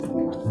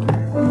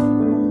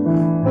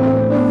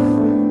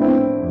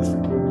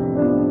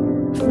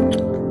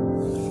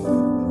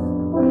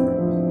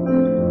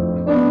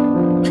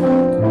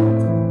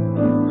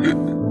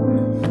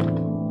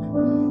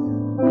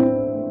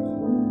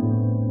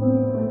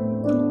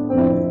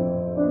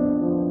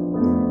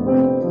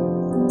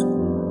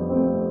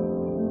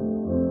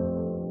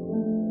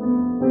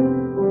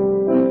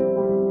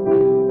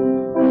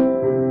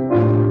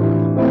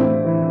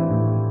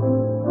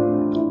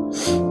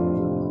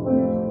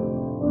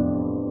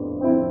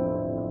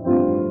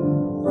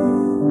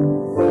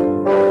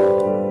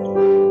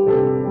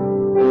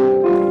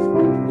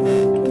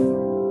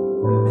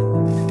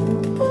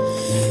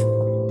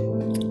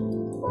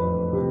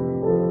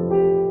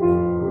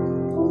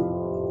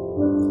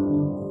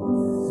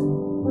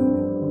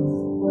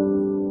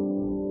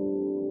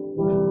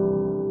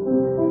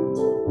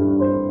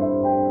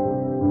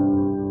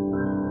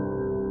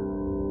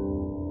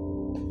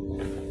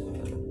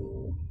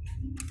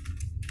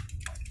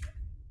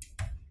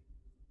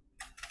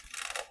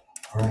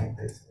All right,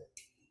 thanks.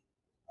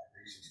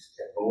 Just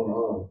kept going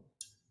on.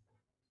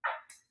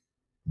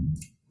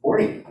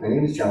 Morning, my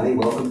name is Johnny.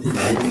 Welcome to the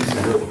Unity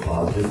Center for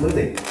Positive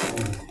Living.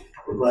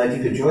 We're glad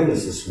you could join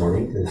us this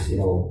morning because,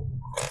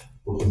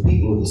 we're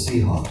competing with the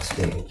Seahawks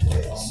game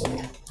today. So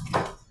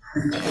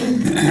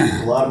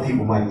a lot of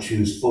people might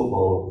choose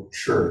football over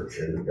church.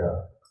 And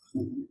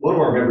one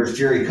of our members,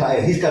 Jerry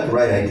Kaya, he's got the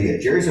right idea.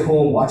 Jerry's at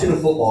home watching a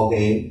football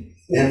game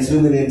and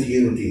zooming into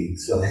Unity.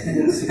 So we'll have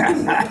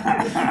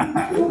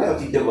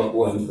to give up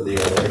one for the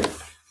other.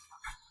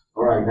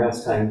 All right, now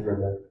it's time for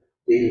the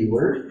daily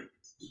word.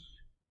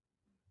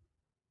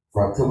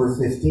 For October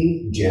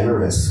 15th,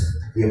 generous.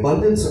 The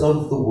abundance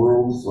of the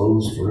world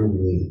flows through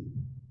me.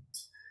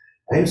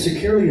 I am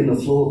securely in the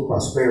flow of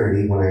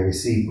prosperity when I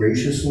receive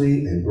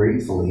graciously and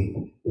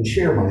gratefully and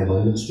share my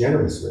abundance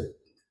generously.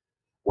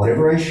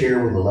 Whatever I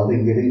share with a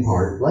loving, giving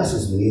heart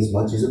blesses me as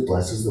much as it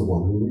blesses the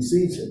one who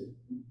receives it.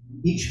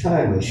 Each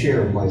time I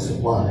share of my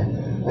supply,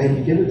 I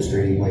am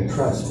demonstrating my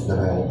trust that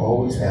I will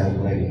always have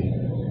ready.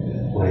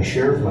 When I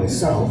share of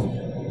myself,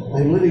 I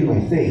am living my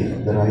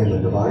faith that I am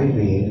a divine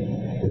being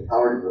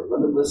empowered with a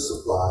limitless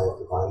supply of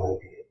divine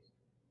ideas.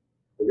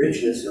 The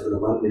richness of an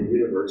abundant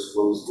universe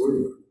flows through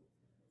me.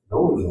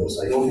 Knowing this,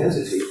 I don't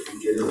hesitate to be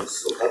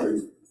generous so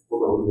others will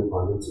know the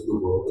abundance of the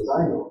world as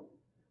I know.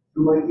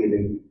 Through my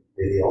giving,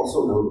 may they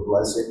also know the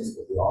blessings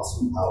of the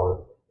awesome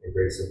power and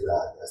grace of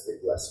God as they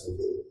bless me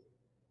daily.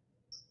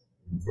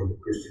 From the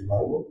Christian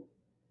Bible.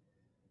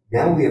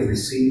 Now we have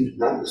received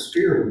not the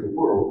spirit of the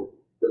world,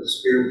 but the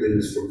spirit that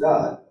is from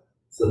God,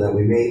 so that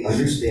we may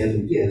understand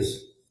the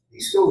gifts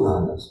bestowed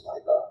on us by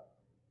God.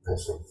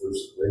 That's from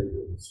 1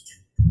 Corinthians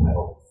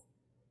 2:12.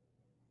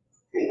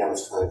 Okay, now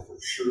it's time for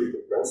Surely the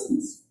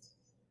Presence.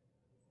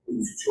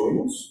 Please join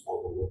us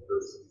on the word of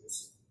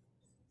this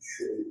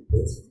Surely the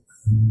Presence.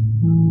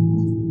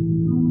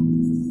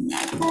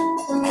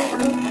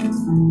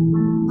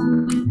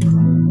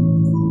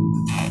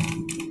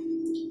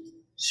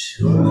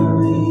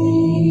 Surely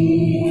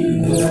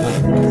the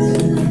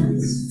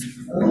presence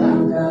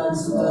of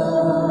God's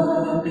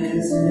love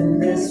is in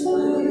this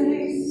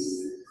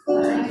place. I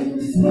can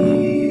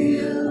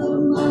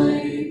feel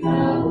mighty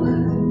power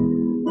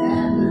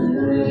and the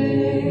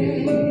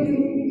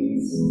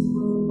grace.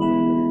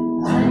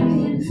 I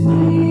can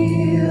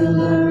feel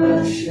the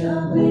rush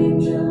of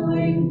angel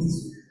wings.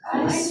 I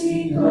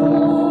see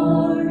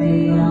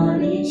glory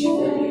on each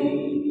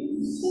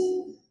face.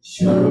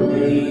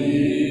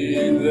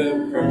 Surely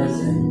the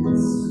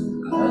presence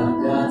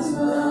of God's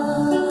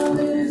love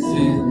is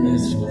in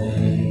this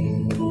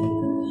place.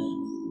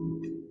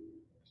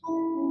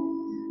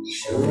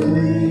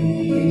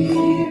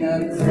 Surely the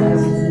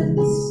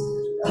presence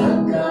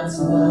of God's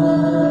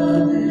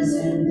love is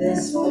in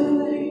this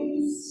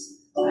place.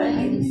 I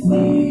can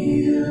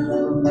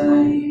feel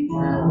mighty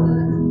power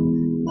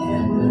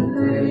and the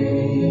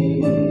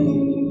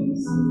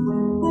grace.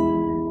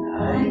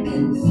 I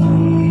can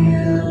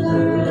feel the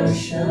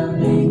rush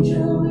of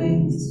angel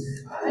wings.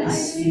 I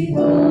see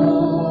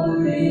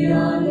glory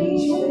on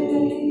each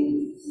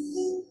face.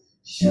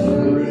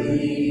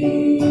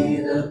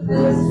 Surely the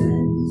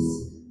presence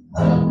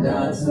of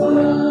God's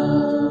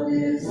love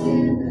is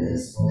in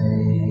this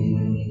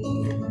place.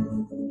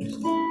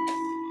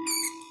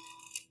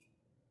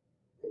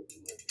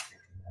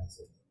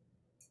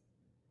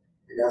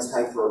 And now it's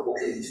time for our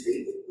opening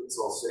statement. Let's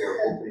all say our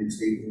opening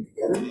statement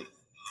together.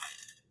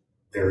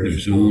 There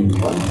is only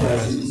one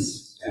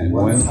presence and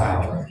one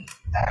power,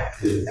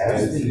 active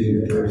as the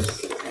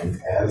universe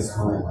and as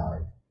my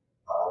life.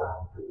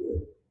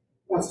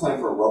 Now it's time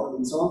for a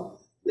welcoming song.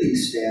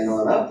 Please stand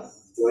on up.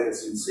 Join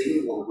us in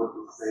singing while the worker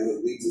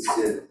that leads us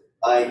in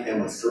I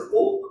Am a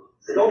Circle.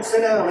 And don't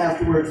sit down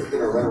afterwards. We're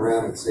going to run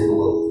around and say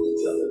hello to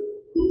each other.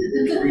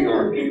 Read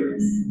our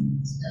neighbors.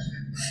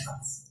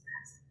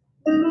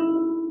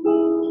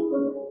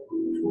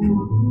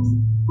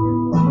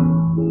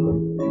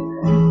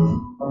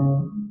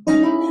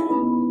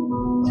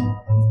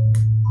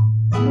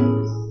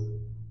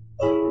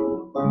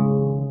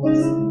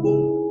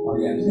 Oh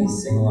yeah,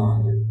 please sing along.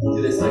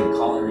 Do this like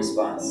call and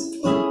response.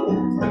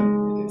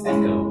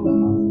 Echo.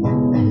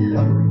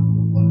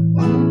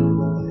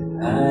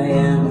 I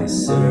am a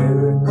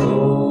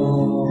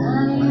circle. I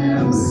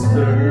am a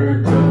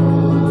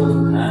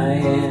circle. I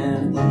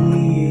am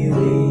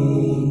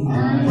healing. I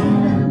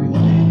am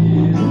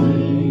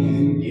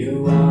healing.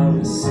 You are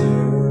a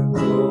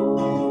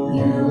circle.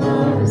 You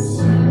are a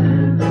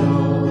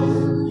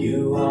circle.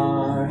 You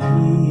are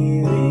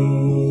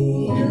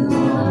healing. You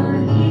are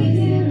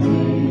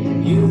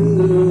healing. You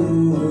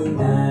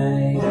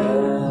unite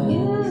us.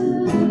 You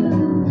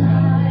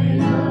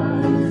unite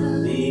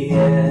us. Be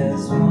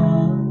as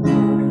one.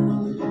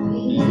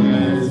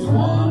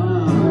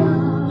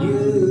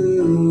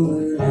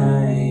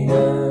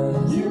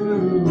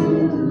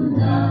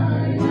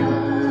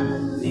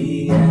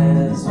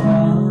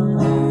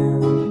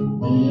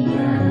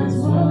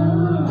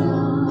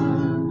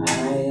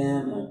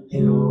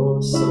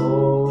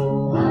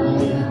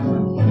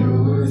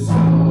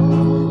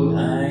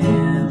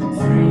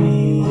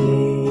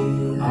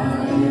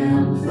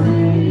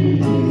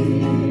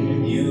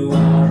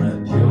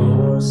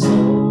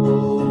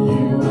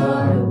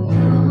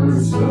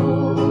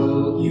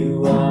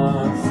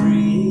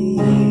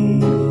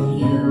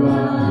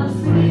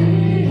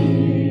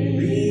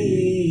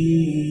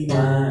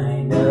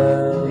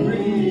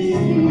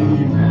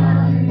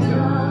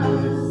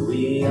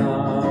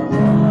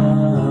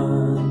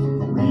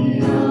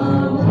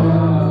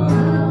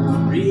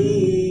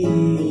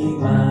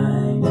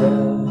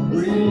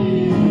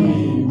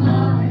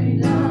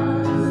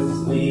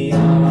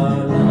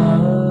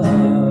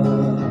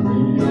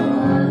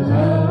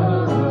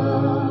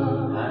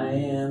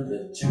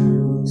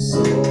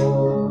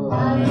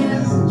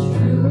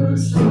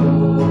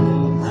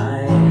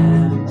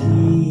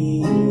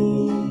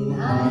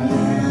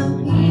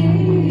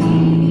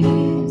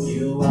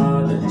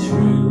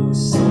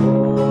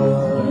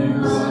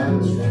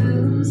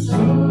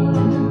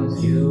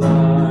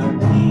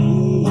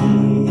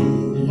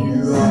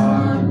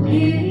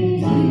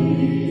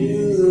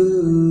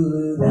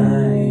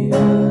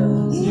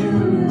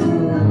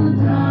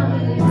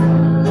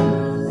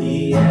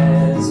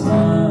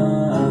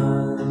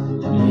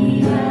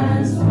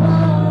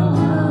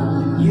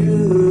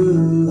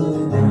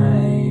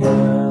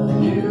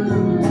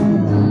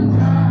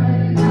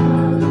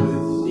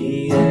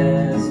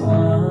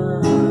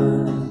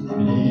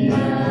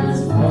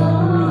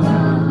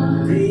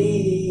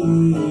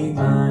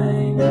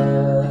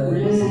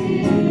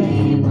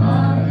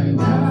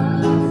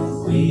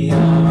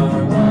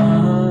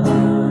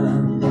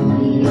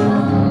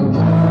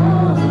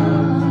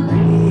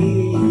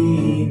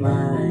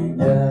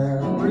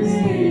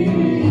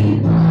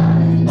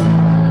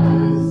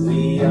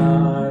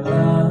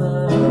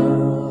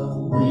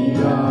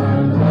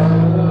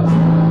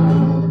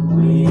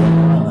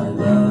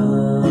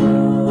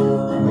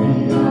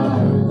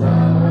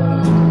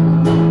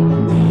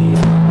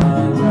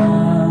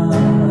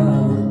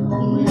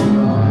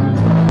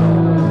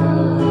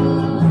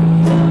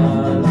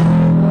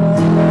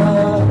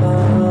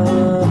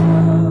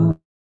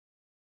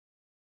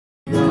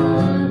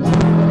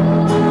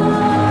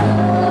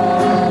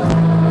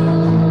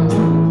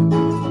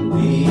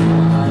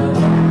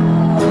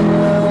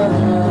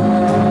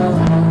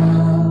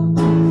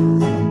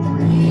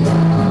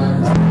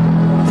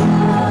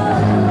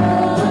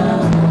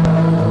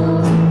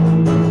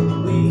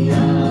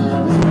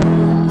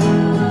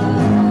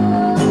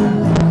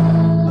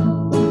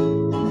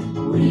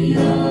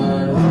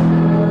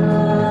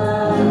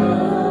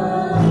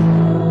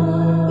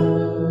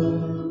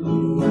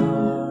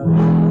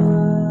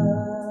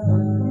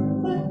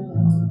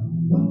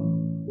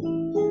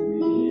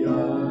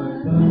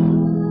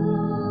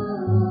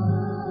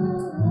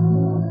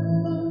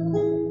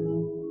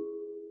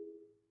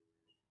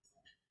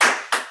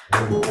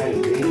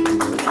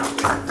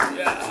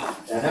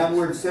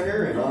 we're in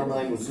center and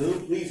online with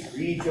Zoom. Please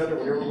greet each other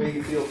whatever way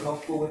you feel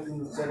comfortable with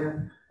in the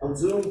center. On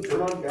Zoom,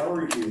 turn on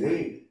gallery view.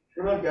 Hey,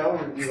 turn on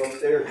gallery view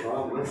up there,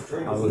 Tom. Let's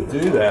turn I the will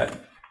Zoom do on. that.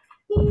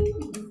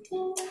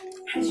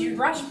 As you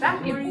rush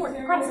back and forth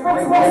across the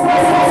room.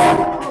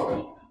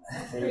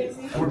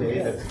 I'm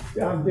David.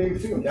 Yeah, I'm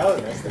Dave too.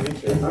 Gallery, nice to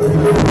meet you. How you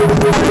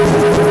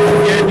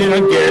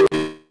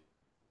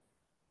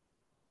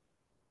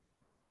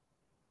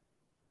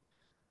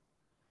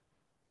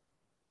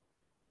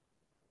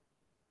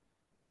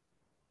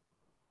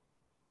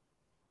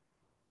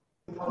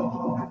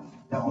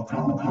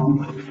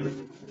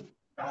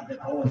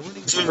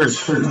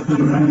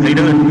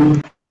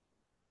doing?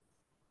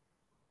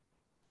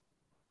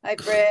 Hi,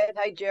 Fred.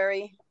 Hi,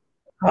 Jerry.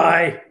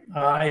 Hi.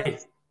 Hi.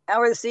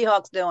 How are the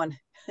Seahawks doing?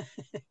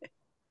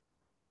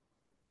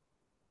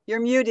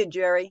 You're muted,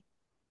 Jerry.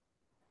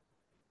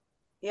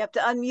 You have to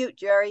unmute,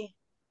 Jerry.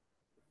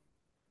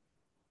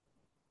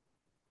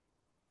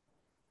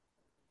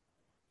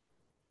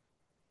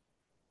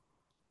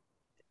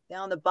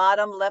 Down the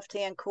bottom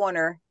left-hand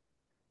corner,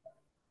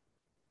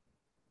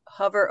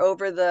 hover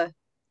over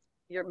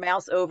your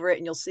mouse over it,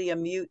 and you'll see a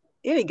mute.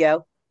 Here you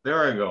go.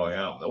 There you go,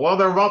 yeah. Well,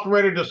 they're about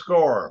ready to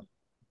score.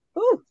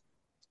 Ooh.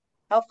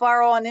 How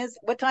far on is?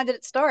 What time did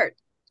it start?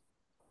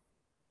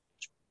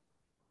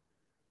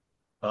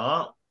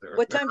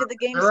 What time did the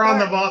game They're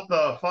start? on about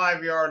the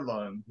 5-yard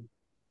line.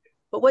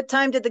 But what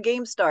time did the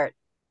game start?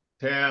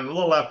 10, a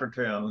little after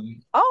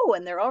 10. Oh,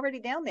 and they're already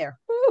down there.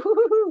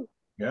 Woo-hoo-hoo-hoo.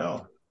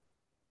 Yeah.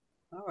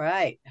 All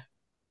right.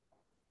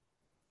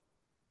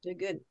 You're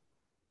good.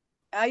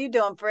 How you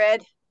doing,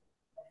 Fred?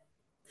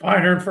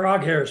 Finer than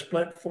frog hair,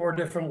 split 4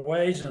 different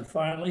ways and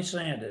finally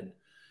sanded.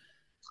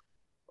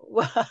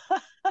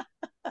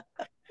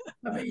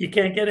 I mean, you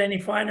can't get any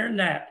finer than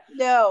that.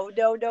 No.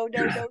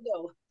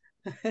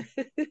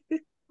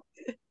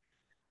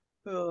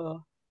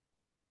 Oh.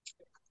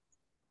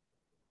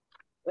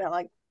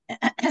 Well,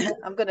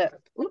 I'm gonna,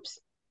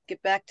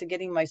 get back to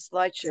getting my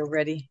slideshow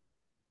ready.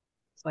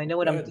 So I know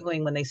what I'm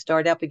doing when they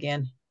start up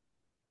again.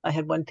 I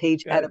had one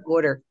page out of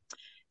order.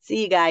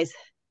 See you guys.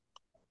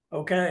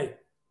 Okay.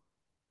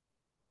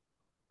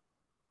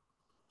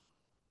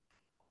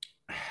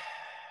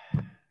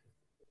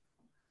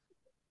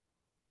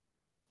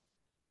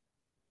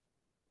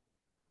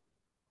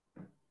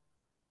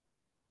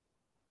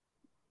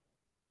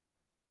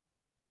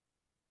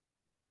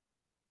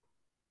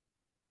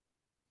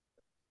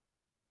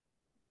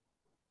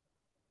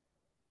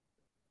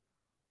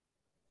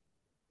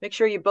 Make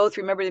sure you both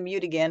remember to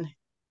mute again.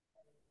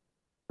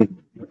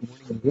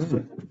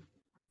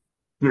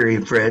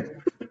 Here,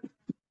 Fred.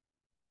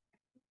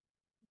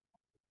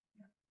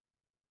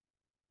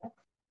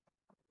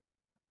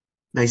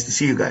 Nice to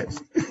see you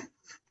guys.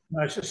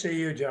 Nice to see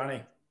you,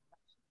 Johnny.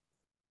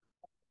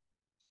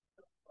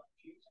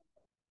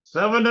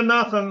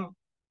 7-0.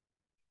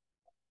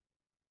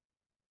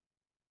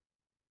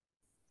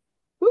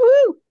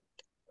 Woohoo!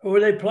 Who are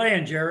they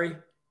playing, Jerry?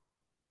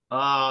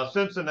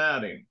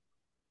 Cincinnati.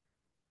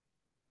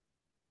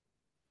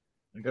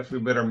 I guess we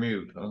better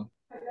mute, huh?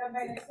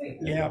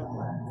 Yeah.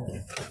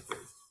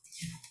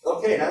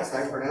 Okay, now it's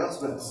time for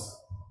announcements.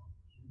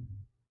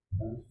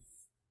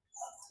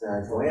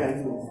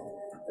 Joanne,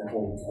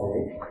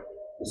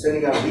 we're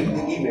sending out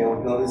weekly email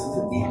with notices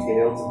and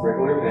details of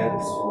regular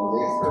events when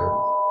they occur.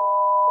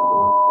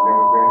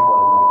 Whatever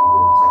grandfather might be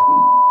doing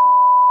second.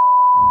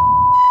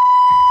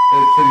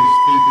 It's pretty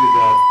stupid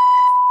that.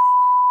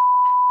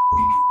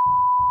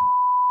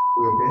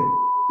 We okay?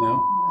 No.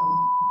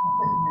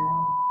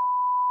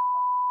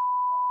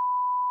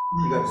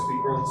 You got a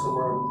speaker on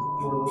somewhere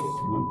on one of those?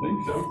 I don't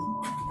think so.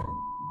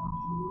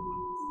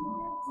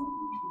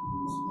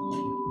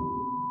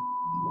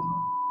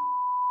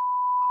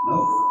 No.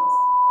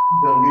 You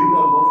got a mute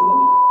on both of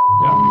them?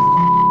 Yeah.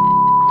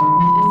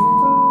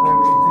 Why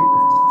would you think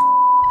that?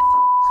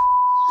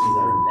 These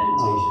are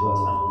meditation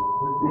time.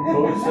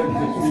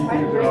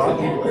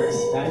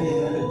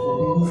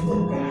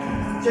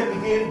 Check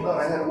again, thought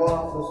I had a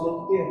waffle, let's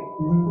look again.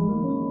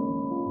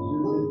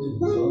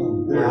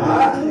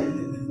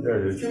 There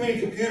it is. Too many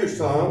computers,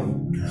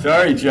 Tom.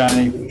 Sorry,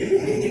 Johnny.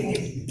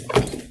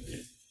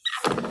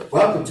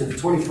 Welcome to the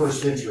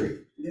 21st century.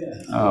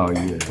 Oh,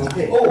 yeah.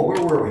 Okay, oh,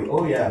 where were we?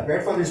 Oh, yeah,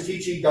 Grandfather's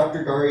Teaching,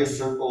 Dr. Darius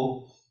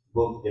Circle,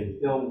 book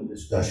and film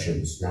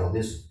discussions. Now,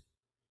 this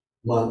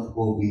month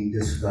we'll be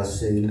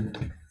discussing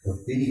a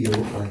video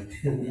by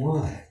Tim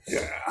Wise.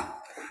 Yeah.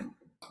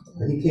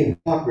 He came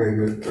to talk very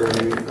good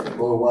earlier, a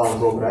little while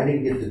ago, but I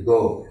didn't get to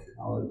go.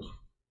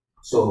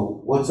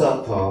 So, what's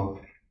up, Tom?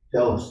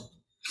 Tell us.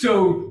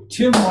 So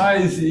Tim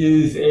Wise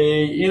is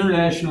a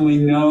internationally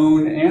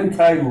known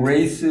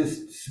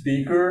anti-racist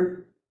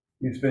speaker.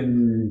 He's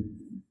been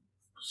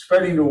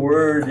spreading the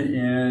word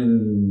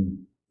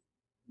in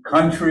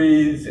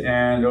countries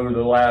and over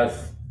the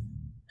last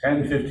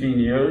 10, 15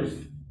 years.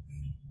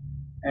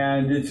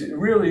 And it's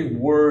really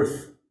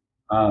worth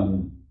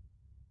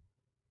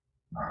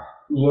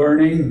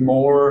learning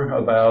more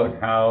about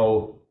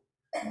how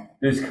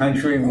this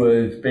country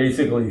was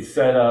basically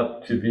set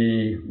up to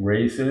be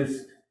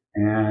racist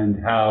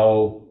and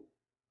how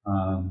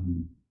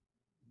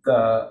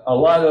a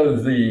lot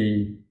of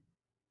the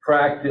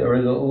practice, or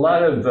a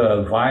lot of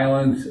the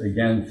violence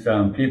against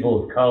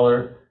people of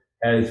color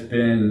has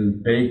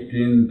been baked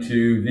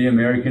into the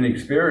American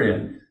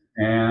experience.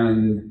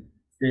 And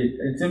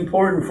it's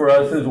important for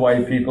us as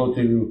white people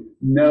to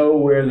know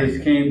where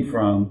this came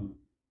from.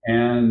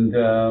 And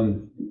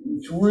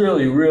it's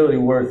really, really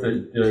worth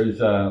it.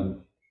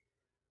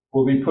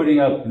 We'll be putting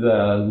up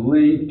the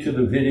link to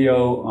the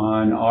video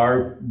on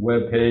our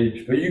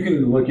webpage, but you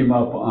can look him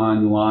up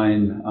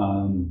online.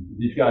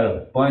 He's got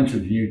a bunch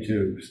of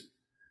YouTubes.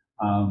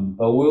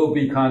 But we'll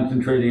be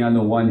concentrating on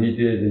the one he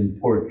did in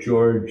Port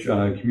George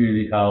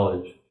Community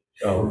College.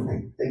 So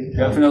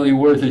definitely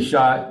worth a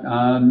shot.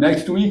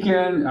 Next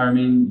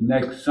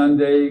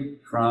Sunday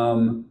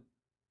from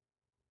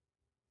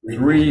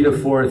 3 to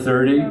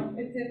 4:30. No,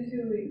 it's in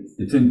 2 weeks.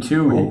 It's in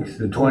 2 weeks,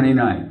 the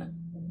 29th.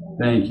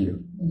 Thank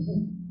you.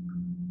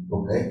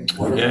 Okay.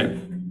 Okay.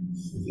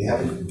 If you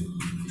haven't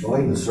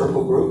joined the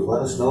circle group,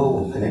 let us know.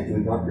 We'll connect you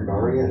with Dr.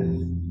 Daria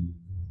and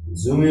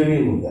zoom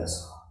in with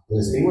us.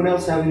 Does anyone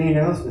else have any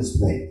announcements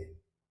to make?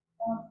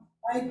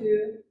 I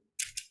do,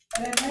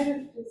 and I might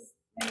have just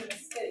made a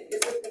mistake.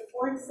 Is it the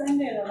fourth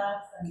Sunday or the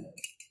last Sunday?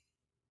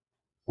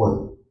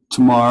 What?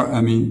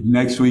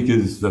 Next week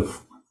is the...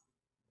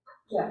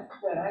 Yeah,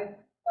 but I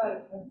thought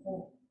it was the,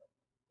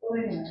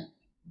 wait a minute.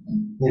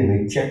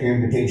 Anyway, check your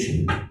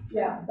invitation.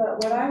 Yeah,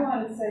 but what I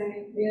want to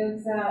say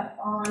is that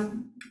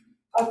on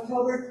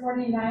October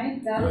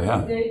 29th, that is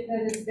the date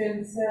that has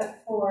been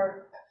set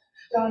for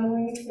John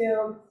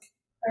Wingfield's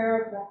Prayer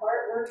of the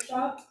Heart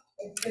workshop.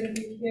 It's going to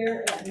be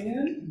here at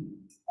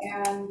noon,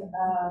 and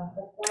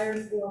the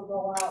flyers will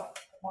go out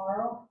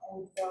tomorrow,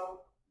 and so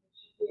you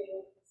should be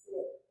able to see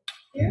it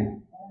here.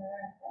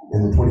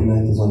 And the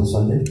 29th is on a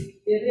Sunday?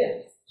 It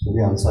is. So we'll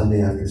be on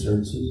Sunday after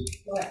services?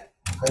 Correct.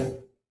 Okay.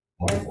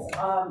 Wonderful. It's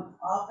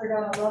offered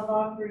on a love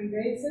offering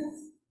basis,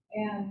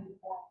 and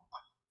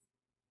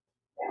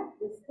yeah,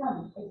 just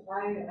come.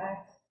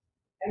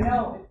 I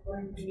know it's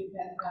going to be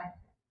fantastic.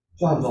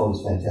 John's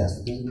always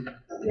fantastic, isn't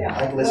he? Yeah.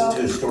 I've listened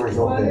to his stories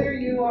all day. Whether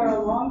you are a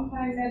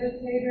longtime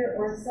meditator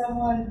or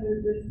someone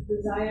who just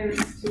desires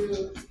to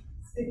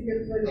stick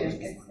your foot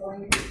in, it's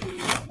going to be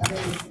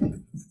amazing.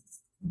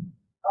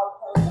 I'll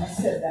tell him I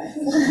said that.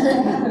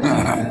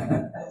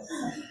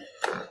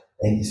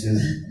 Thank you,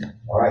 Susan.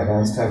 All right,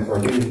 now it's time for our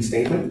meeting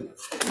statement.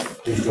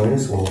 Please join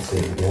us. We'll say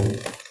it again.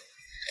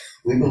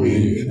 We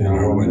believe in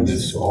our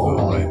oneness to all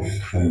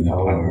life and the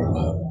power of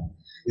love.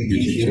 We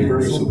teach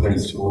universal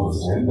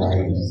principles and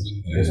values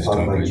as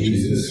taught by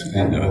Jesus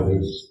and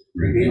others,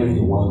 revealing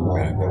the one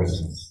God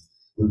presence.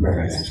 We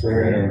practice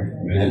prayer,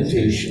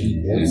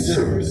 meditation, and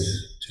service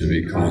to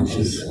be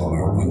conscious of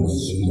our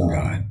oneness in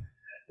God.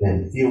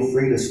 And feel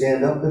free to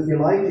stand up if you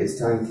like. It's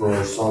time for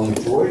our song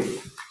of joy.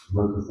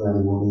 Merker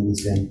family will lead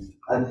us in.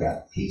 I've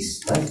got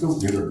peace like the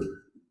river.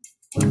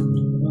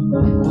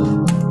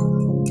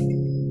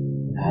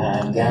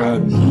 I've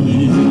got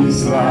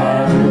peace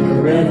like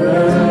a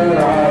river.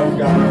 I've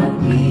got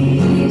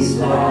peace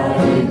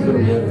like a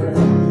river.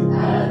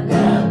 I've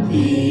got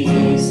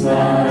peace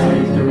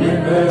like a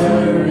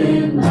river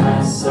in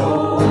my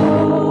soul.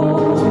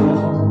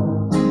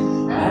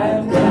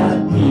 I've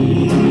got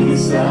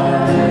peace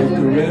like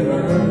a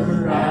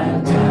river.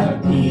 I've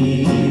got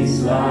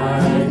peace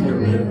like a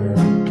river.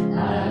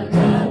 I've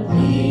got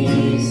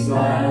peace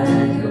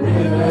like a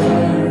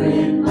river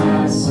in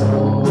my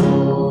soul.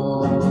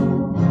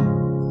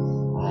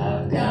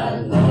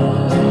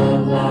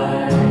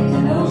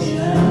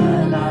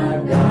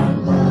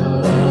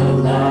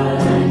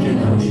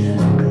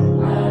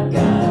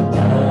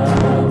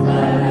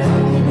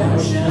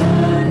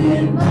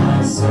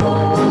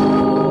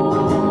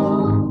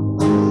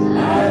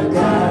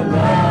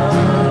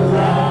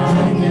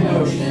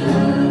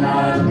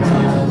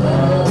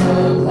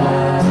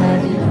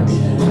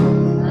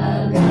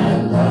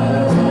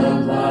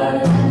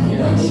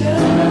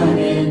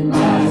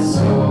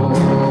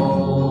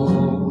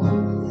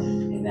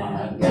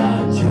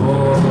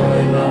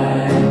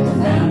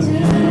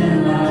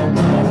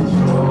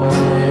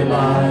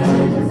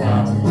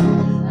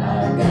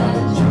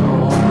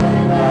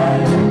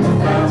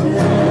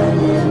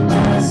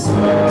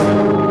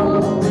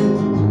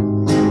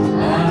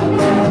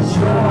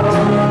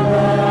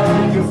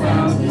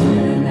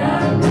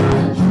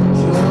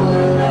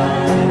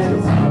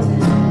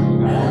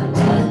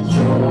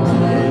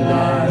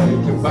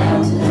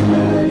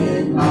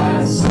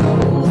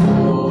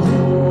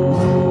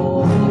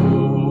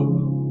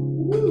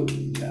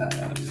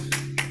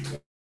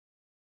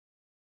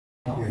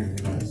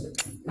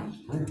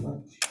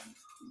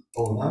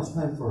 Oh, now it's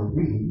time for a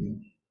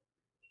reading.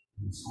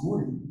 This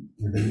morning,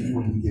 we're going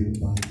to be given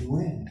by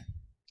Joanne.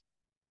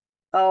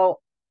 Oh,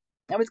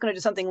 I was going to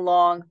do something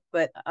long,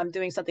 but I'm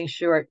doing something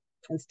short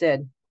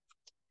instead.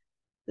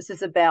 This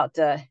is about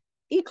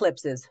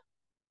eclipses.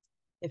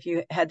 If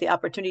you had the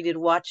opportunity to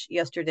watch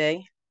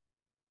yesterday,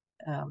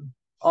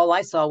 all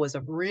I saw was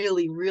a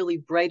really, really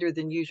brighter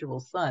than usual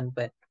sun.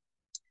 But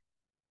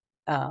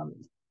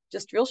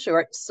Just real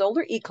short,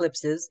 solar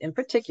eclipses in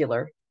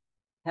particular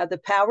have the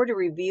power to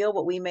reveal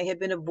what we may have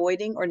been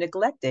avoiding or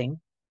neglecting,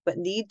 but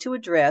need to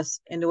address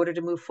in order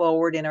to move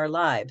forward in our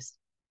lives.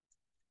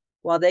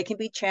 While they can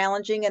be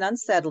challenging and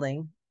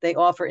unsettling, they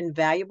offer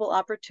invaluable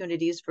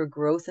opportunities for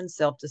growth and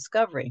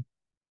self-discovery.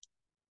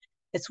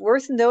 It's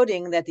worth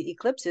noting that the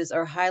eclipses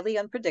are highly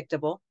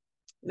unpredictable,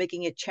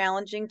 making it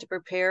challenging to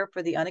prepare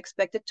for the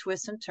unexpected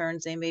twists and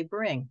turns they may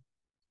bring.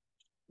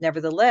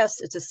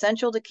 Nevertheless, it's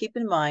essential to keep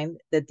in mind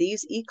that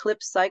these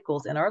eclipse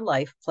cycles in our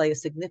life play a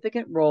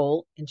significant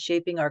role in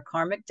shaping our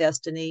karmic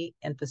destiny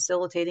and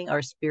facilitating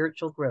our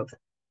spiritual growth.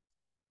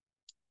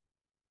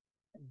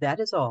 That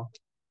is all.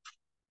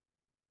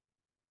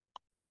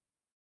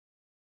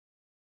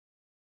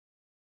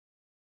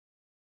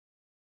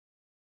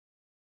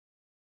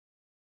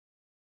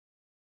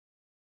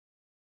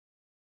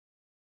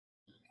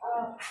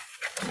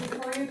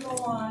 Before you go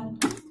on,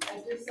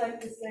 I'd just like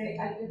to say,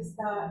 I just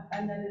got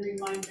another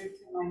reminder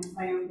to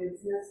my own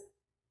business.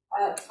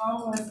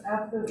 Tom was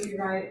absolutely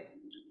right.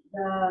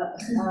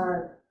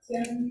 The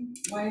Tim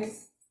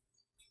Weiss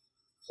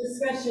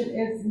discussion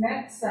is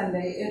next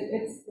Sunday.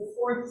 It's the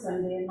fourth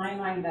Sunday. In my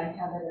mind, I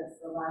have it as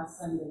the last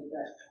Sunday,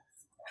 but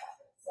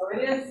so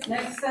it is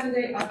next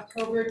Sunday,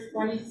 October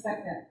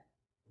 22nd.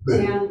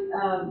 Good. And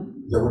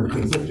That would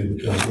have conflicted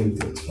with the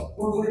influence.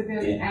 what would have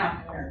been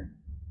after?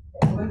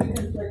 It wouldn't have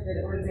conflicted.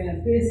 It would have been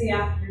a busy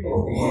afternoon.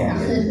 Oh,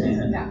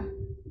 Yeah.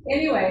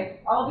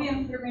 Anyway, all the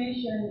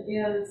information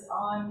is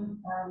on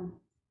the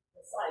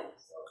site.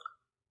 So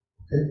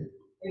Okay.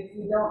 if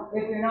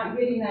you're not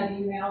getting that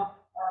email,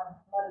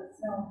 let us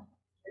know.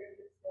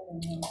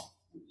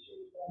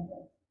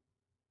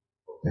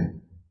 Okay.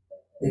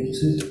 Thank you,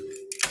 Susan.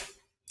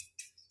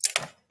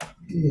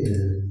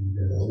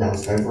 And now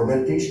it's time for a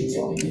meditation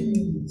song.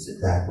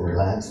 Sit back,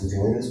 relax, and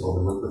join us while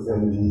we work with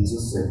them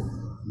Jesus and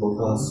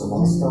Loka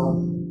Samasta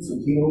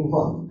Sukhino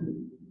Bhakti.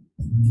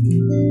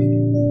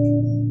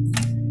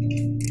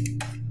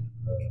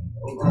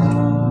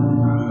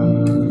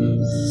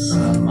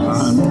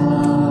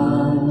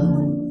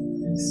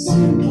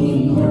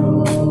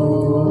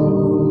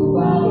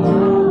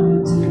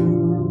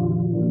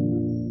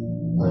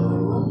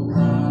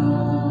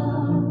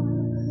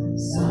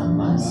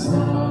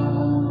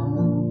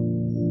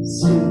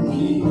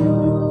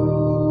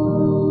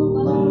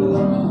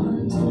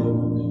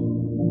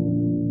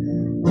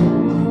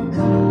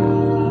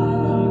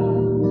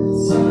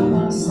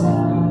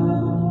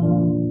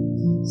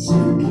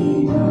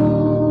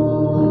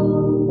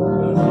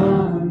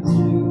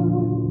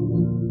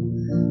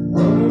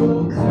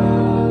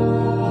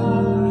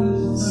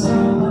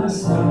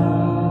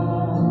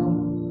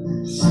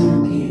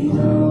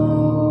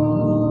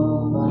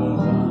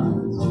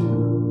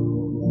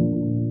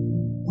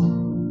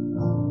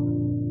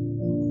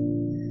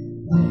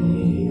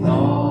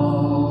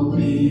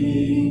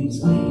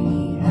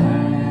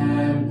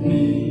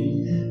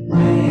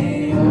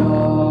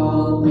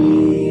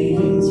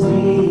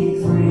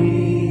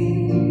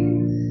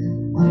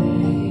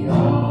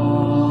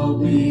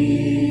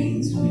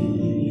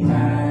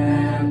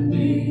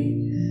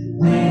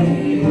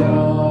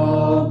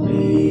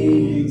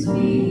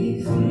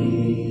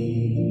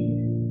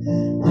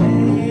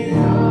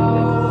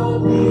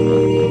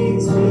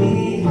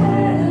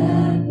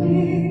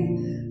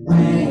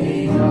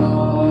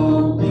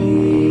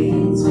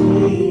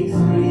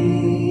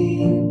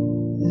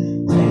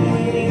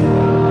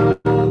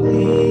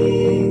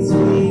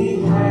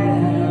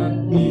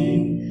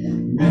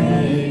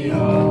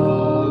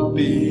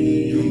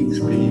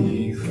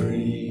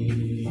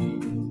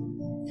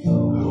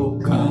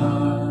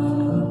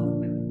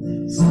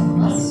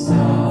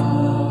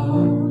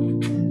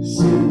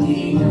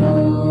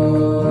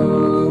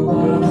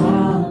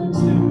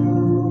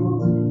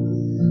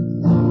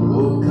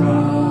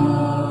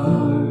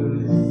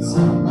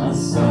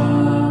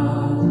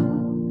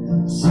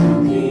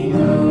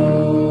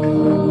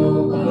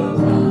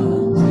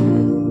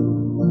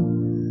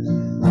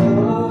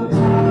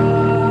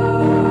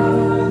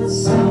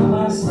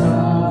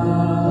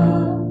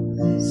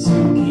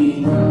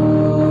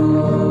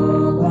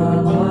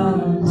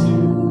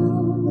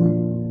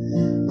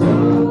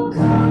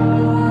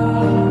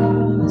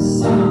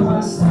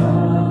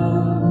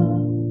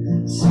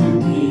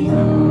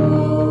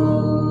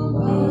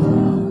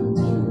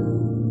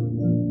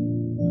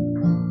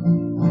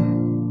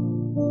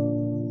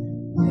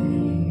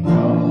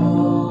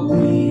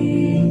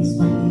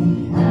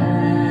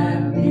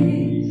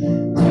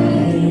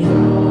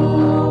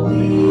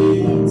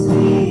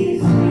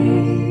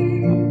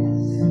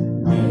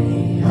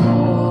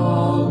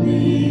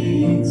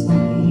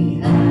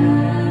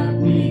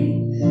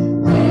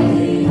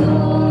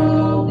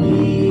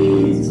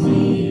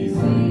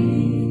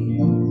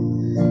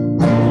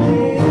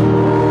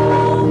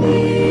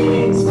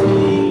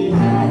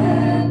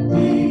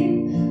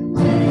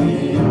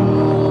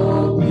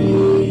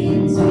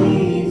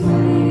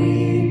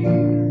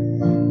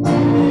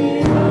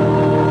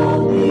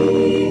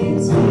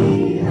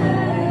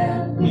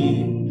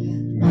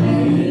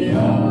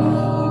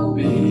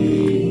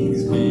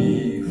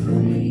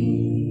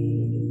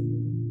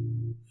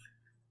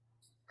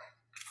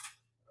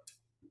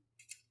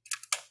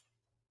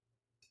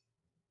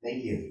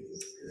 Thank you.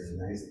 That's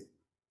very nice.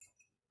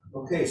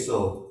 Okay,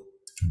 so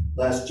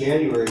last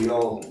January,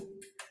 y'all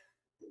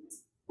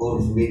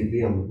voted for me to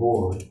be on the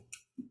board.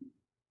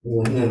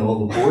 And then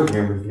all the board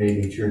members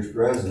made me church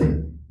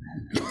president.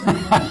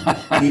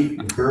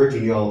 Keep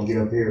encouraging y'all to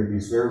get up here and be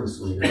service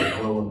leader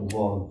as well as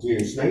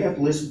volunteers. So now you have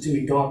to listen to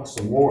me talk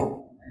some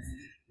more.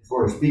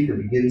 Before our speaker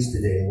begins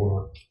today, I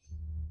want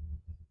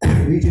to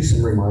read you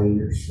some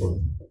reminders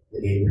from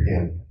the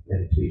Abraham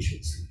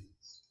Meditations.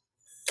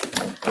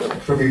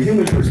 From your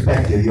human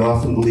perspective, you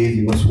often believe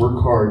you must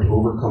work hard to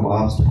overcome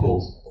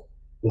obstacles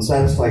and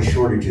satisfy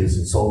shortages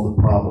and solve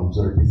the problems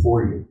that are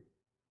before you.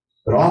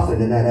 But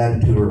often in that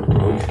attitude or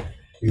approach,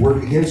 you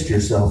work against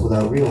yourself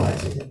without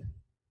realizing it.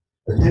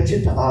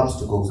 Attention to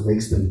obstacles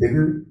makes them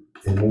bigger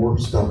and more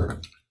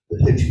stubborn.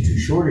 Attention to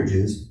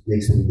shortages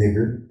makes them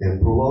bigger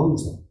and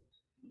prolongs them.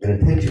 And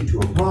attention to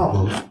a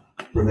problem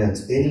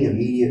prevents any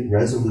immediate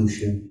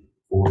resolution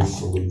or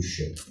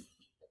solution.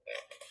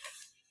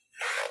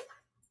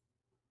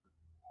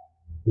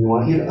 We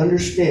want you to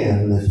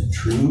understand that the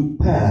true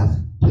path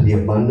to the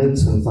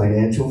abundance and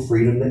financial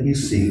freedom that you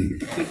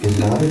seek is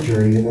not a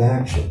journey of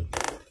action,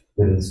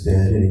 but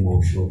instead an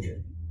emotional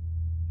journey.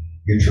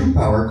 Your true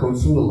power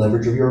comes from the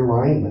leverage of your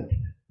alignment,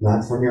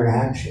 not from your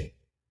action.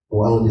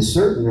 While it is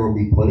certain there will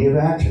be plenty of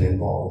action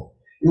involved,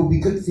 it will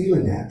be good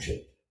feeling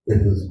action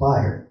that is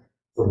inspired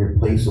from your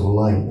place of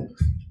alignment.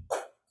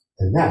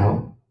 And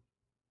now,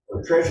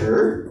 our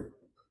treasurer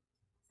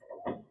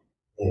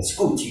and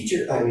school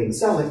teacher,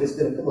 sound like it's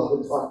going to come up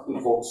and talk to you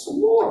folks some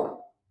more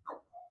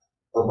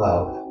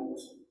about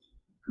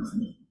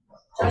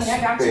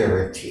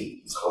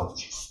prosperity.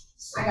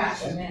 I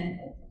got you, man.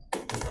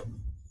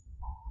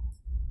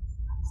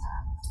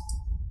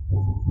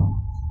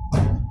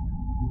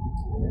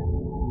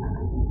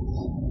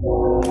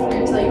 I'm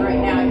gonna tell you right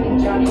now, I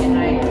think Johnny and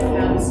I have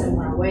found a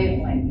similar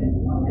wavelength.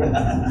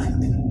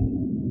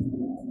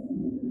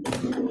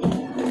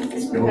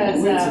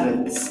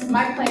 Because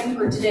my plan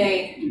for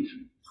today did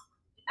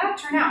not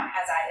turn out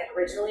as I had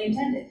originally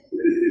intended.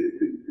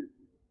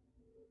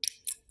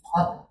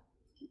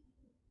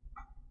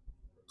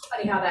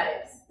 Funny how that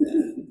is,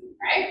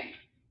 right?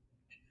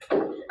 All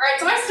right,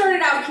 so I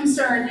started out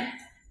concerned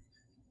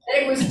that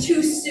it was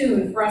too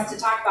soon for us to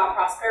talk about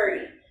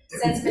prosperity,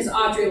 since Miss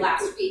Audrey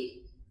last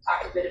week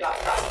talked a bit about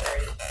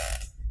prosperity.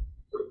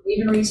 We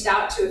even reached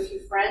out to a few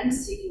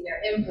friends seeking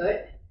their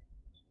input.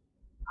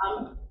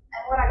 And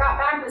what I got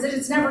back was that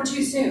it's never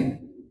too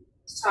soon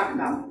to talk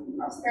about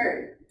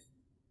prosperity.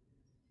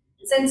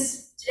 And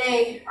since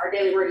today our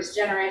daily word is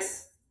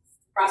generous,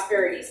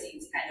 prosperity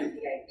seems kind of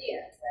the idea,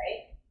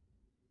 right?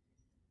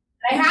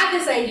 And I had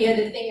this idea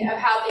of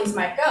how things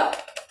might go,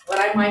 what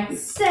I might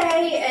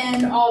say,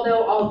 and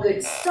although all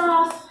good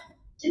stuff,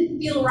 didn't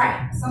feel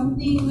right.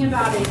 Something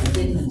about it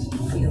didn't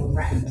feel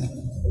right. Am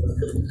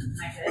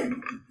I good?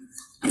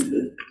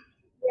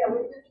 Yeah,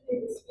 we just need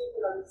to speak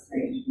it on the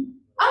stage.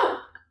 Oh,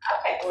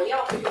 okay, well,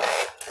 y'all can do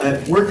that.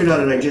 I'm working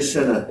on it. I just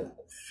sent a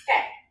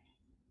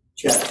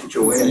chat to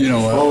Joanne. She's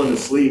falling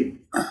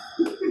asleep.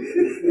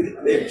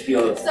 There she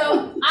goes.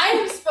 So I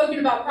have spoken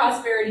about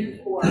prosperity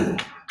before.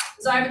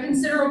 So I have a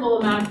considerable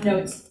amount of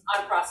notes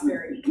on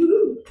prosperity.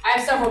 I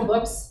have several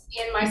books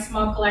in my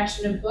small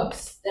collection of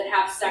books that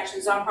have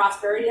sections on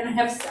prosperity, and I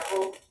have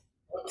several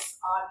books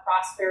on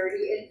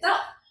prosperity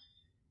itself.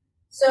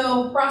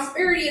 So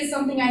prosperity is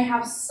something I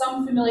have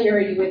some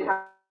familiarity with.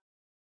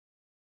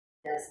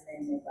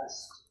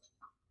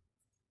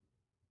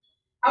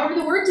 However,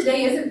 the word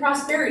today isn't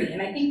prosperity,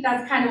 and I think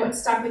that's kind of what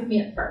stuck with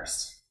me at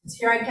first. Because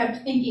here I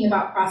kept thinking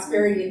about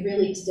prosperity, and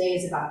really today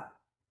is about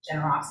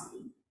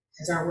generosity,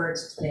 because our word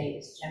today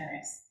is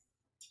generous.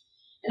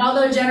 And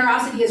although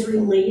generosity is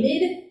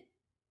related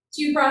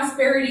to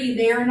prosperity,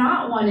 they are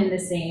not one and the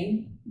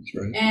same. That's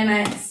right. And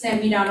it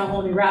sent me down a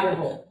whole new rabbit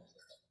hole,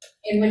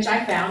 in which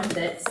I found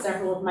that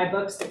several of my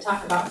books that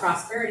talk about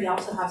prosperity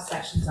also have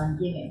sections on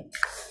giving.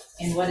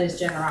 And what is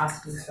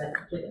generosity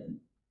but giving?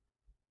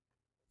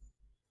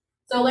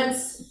 So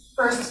let's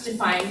first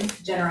define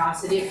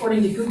generosity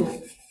according to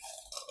Google.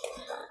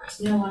 It's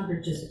no longer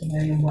just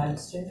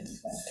Merriam-Webster,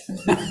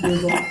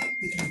 Google.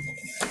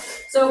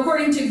 So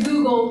according to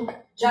Google,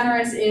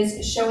 generous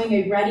is showing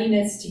a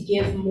readiness to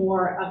give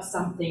more of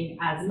something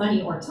as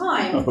money or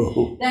time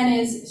than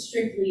is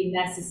strictly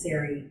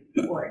necessary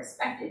or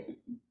expected.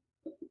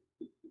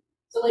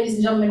 So ladies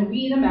and gentlemen,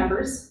 we the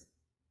members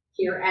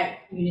here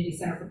at Community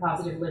Center for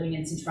Positive Living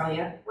in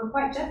Centralia, we're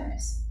quite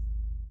generous.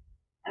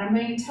 And I'm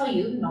going to tell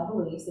you in all the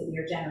ways that we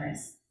are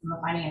generous from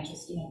a financial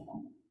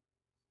standpoint.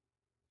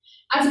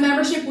 As a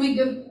membership, we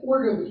give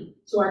quarterly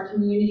to our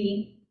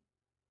community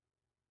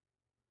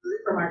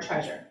from our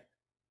treasure.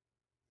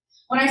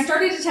 When I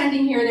started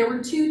attending here, there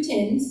were 2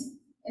 tins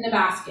in a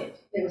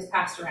basket that was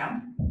passed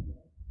around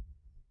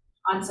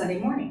on Sunday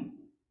morning.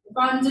 The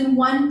funds in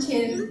one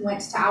tin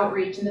went to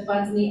outreach, and the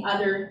funds in the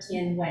other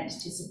tin went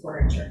to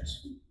support our church.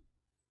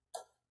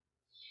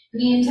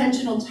 The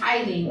intentional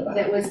tithing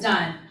that was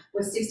done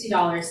was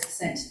 $60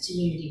 sent to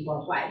Unity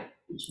Worldwide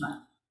each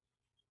month.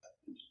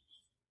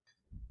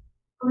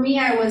 For me,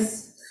 I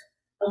was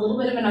a little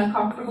bit of an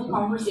uncomfortable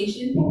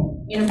conversation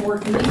in a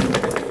board meeting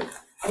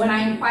when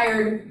I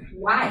inquired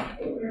why.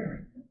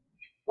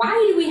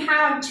 Why do we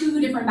have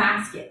two different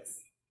baskets?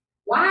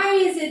 Why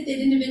is it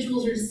that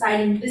individuals are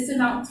deciding this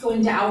amount is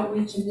going to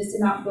outreach and this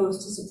amount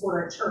goes to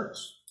support our church?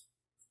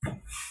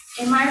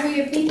 In my way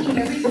of thinking,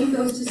 everything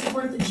goes to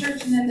support the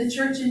church, and then the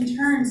church in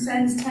turn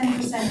sends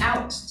 10%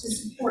 out to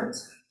support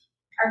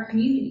our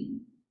community.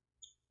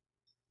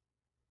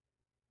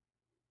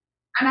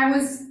 And I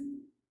was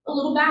a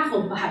little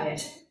baffled by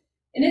it.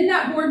 And in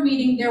that board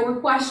meeting, there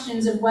were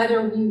questions of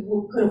whether we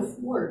could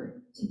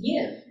afford to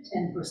give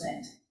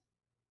 10%.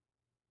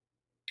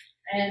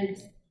 And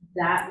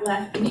that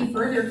left me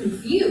further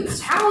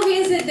confused. How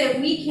is it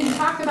that we can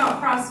talk about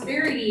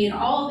prosperity and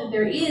all that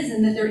there is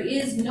and that there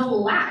is no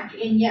lack,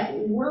 and yet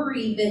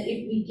worry that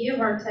if we give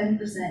our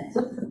 10%,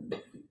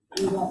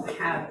 we won't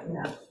have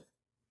enough?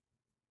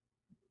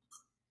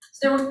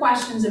 So there were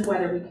questions of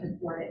whether we could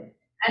afford it.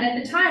 And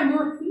at the time, we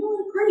were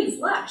feeling pretty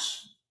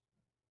flush.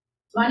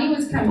 Money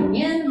was coming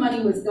in,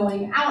 money was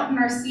going out, and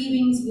our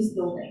savings was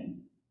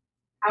building.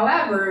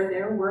 However,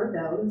 there were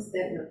those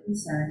that were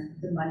concerned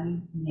the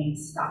money may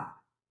stop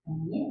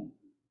coming in.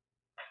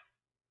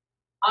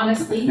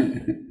 Honestly,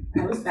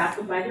 I was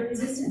baffled by the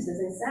resistance, as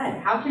I said.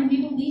 How can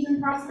we believe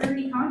in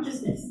prosperity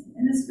consciousness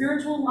and the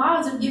spiritual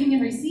laws of giving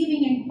and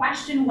receiving and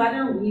question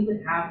whether we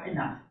would have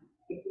enough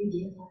if we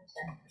give our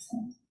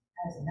 10%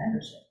 as a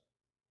membership?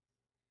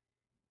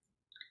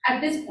 At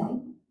this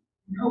point,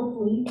 and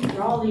hopefully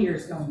for all the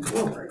years going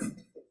forward,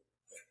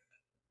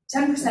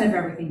 10% of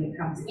everything that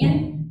comes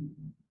in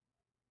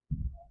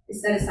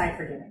is set aside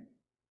for giving.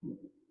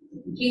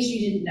 In case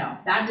you didn't know,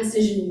 that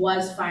decision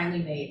was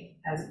finally made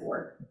as a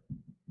board.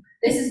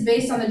 This is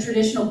based on the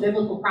traditional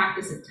biblical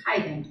practice of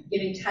tithing,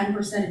 giving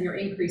 10% of your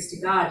increase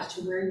to God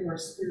to where you are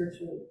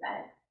spiritually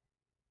fed.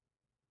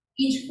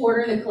 Each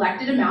quarter, the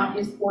collected amount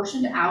is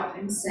portioned out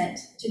and sent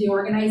to the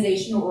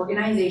organization or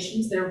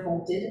organizations that are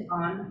voted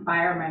on by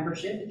our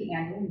membership at the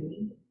annual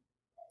meeting.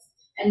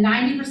 And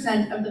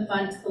 90% of the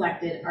funds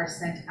collected are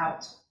sent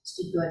out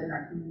to do good in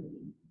our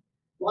community,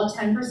 while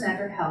 10%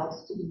 are held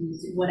to be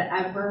used in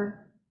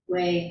whatever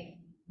way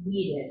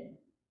needed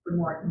for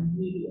more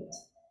immediate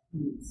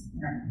needs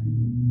in our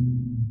community.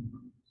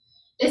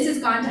 This has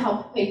gone to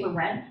help pay for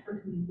rent for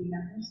community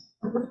members,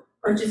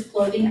 purchase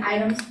clothing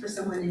items for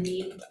someone in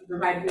need, and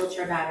provide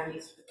wheelchair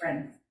batteries for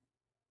friends.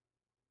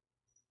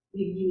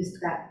 We've used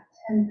that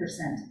 10%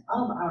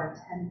 of our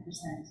 10%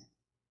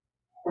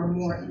 for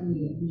more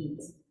immediate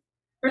needs.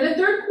 For the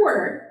third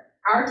quarter,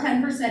 our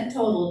 10%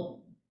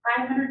 totaled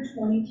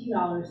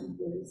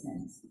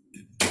 $522.40.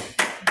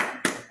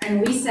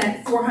 And we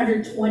sent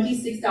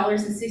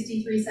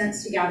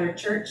 $426.63 to Gathered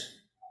Church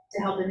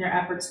to help in their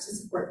efforts to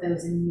support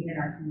those in need in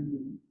our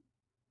community.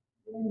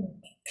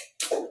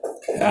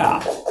 Yeah.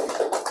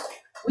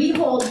 We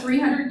hold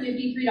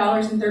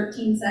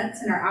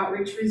 $353.13 in our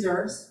outreach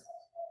reserves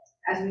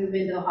as we move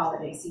into the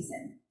holiday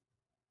season.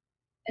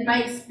 In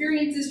my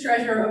experience as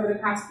treasurer over the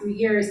past few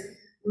years,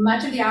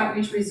 much of the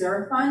outreach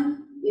reserve fund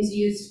is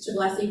used to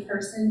bless a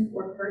person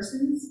or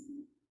persons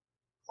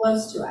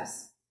close to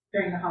us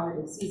during the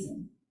holiday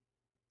season.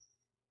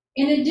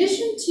 In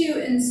addition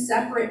to and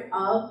separate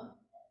of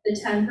the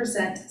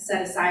 10%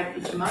 set aside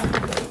each month,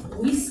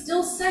 we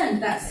still send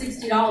that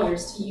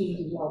 $60 to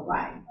Unity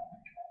Worldwide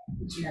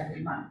each and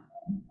every month.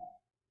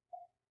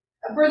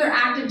 A further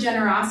act of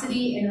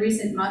generosity in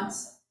recent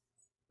months,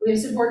 we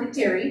have supported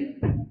Terry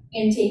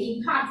in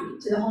taking coffee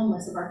to the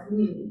homeless of our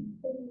community.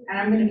 And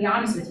I'm going to be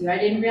honest with you, I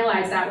didn't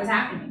realize that was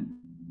happening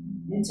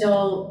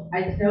until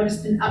I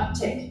noticed an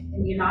uptick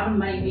in the amount of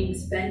money being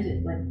spent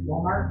at like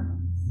Walmart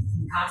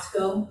and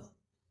Costco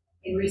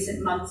in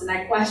recent months, and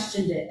I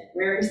questioned it.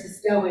 Where is this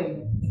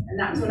going? And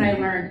that's when I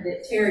learned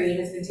that Terry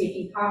has been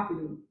taking coffee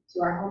to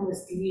our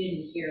homeless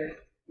community here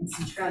in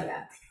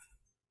Centralia.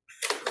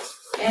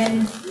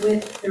 And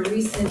with the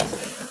recent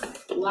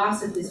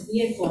loss of this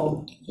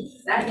vehicle,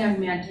 that young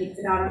man takes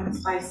it out on his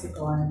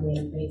bicycle on a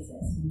daily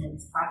basis. He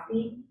makes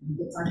coffee, he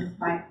gets on his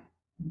bike,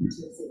 and he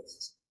takes it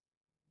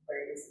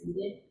where it is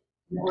needed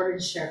in order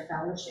to share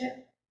fellowship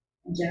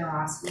and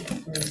generosity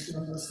with those who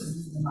are most in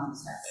need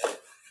amongst us.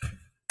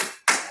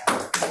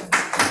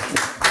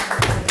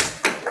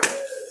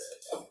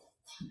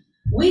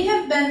 We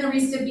have been the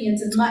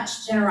recipients of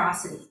much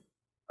generosity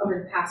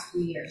over the past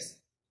few years.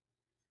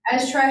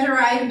 As treasurer,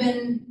 I have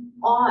been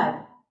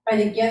awed by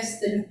the gifts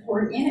that have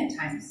poured in at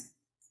times.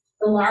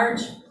 The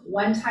large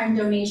one-time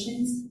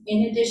donations,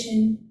 in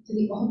addition to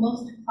the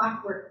almost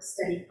clockwork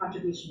steady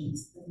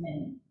contributions of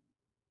many.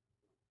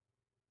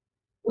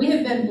 We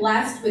have been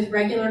blessed with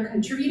regular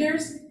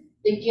contributors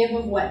that give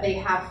of what they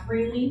have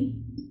freely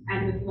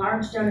and with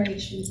large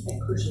donations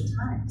at crucial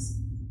times.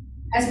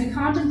 As we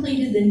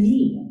contemplated the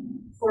need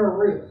for a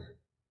roof,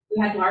 we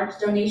had large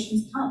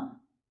donations come,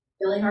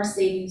 filling our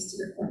savings to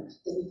the point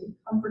that we could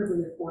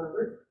comfortably afford a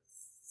roof.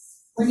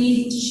 We're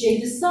needing to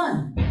shade the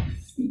sun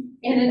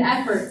in an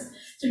effort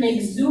to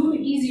make Zoom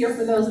easier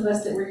for those of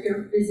us that were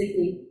here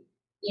physically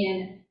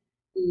in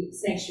the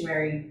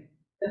sanctuary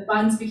the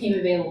funds became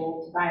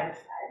available to buy the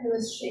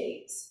fabulous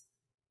shades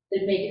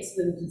that make it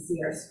so that we can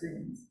see our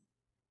screens.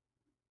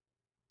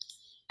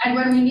 And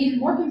when we needed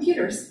more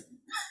computers,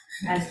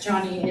 as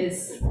Johnny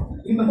is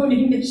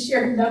bemoaning the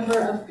sheer number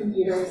of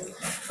computers,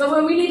 but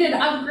when we needed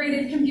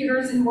upgraded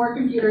computers and more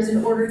computers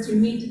in order to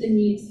meet the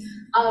needs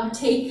of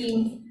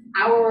taking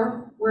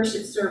our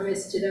worship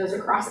service to those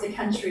across the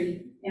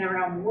country and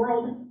around the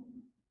world,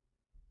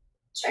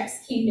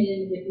 checks came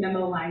in with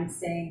memo lines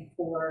saying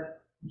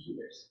for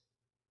computers.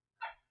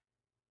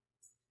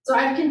 So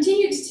I've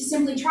continued to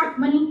simply track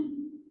money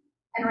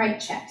and write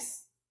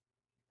checks.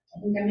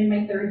 I think I'm in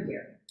my third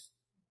year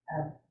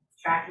of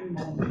tracking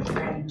money and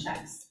writing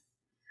checks.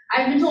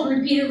 I've been told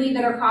repeatedly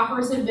that our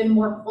coffers have been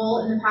more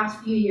full in the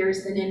past few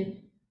years than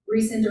in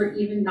recent or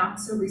even not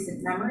so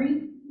recent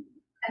memory,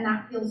 and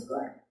that feels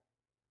good.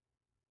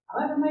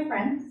 However, my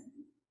friends,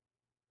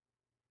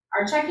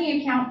 our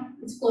checking account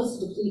is close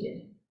to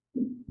depleted,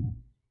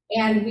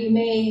 and we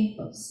may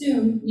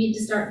soon need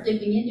to start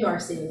dipping into our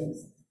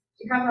savings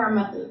to cover our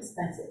monthly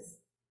expenses.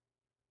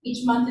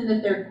 Each month in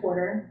the third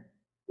quarter,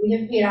 we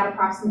have paid out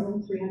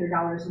approximately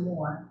 $300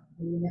 more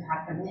than we have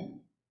had come in.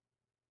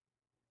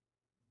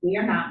 We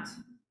are not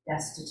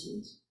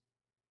destitute.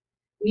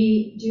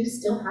 We do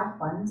still have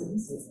funds in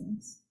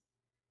savings.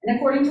 And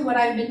according to what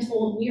I've been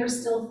told, we are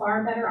still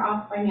far better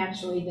off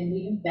financially than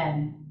we have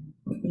been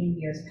in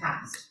years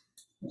past.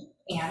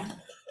 And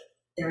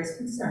there is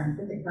concern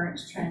that the current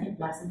trend of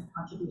lessened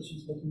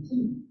contributions will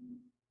continue.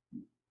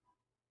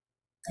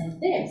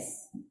 And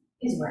this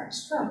is where I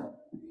struggle.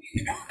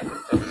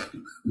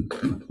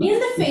 In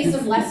the face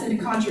of lessened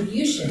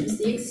contributions,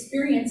 the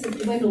experience of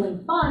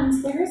dwindling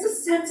funds, there is a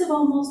sense of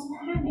almost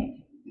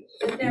panic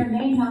that there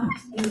may not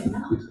be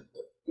enough.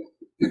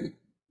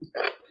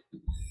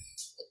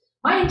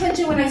 My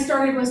intention when I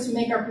started was to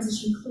make our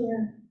position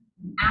clear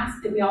and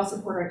ask that we all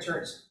support our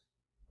church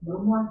a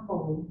little more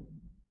fully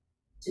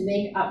to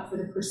make up for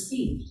the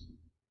perceived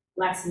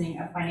lessening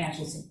of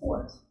financial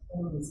support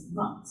over recent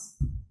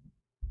months.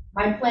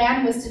 My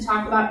plan was to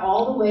talk about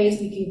all the ways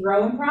we can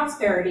grow in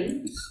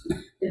prosperity,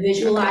 the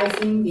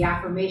visualizing, the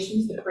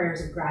affirmations, the prayers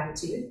of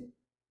gratitude,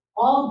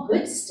 all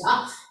good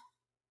stuff,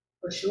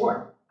 for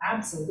sure,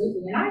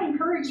 absolutely. And I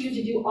encourage you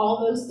to do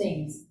all those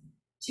things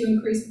to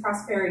increase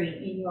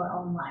prosperity in your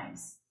own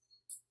lives.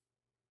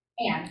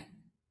 And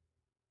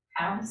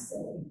how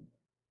silly.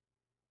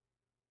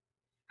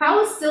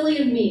 How silly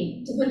of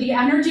me to put the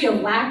energy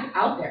of lack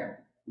out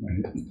there.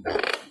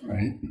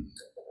 Right.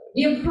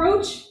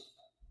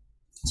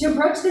 To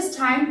approach this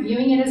time,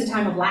 viewing it as a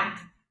time of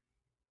lack.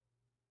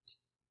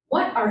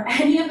 What are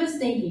any of us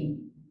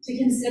thinking to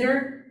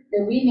consider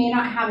that we may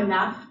not have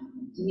enough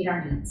to meet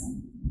our needs?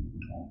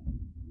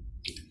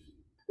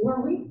 Who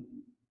are we?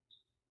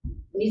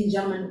 Ladies and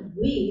gentlemen,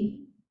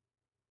 we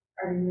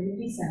are the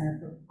Unity Center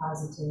for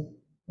Positive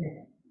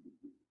Living.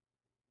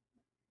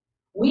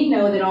 We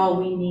know that all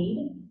we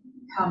need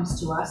comes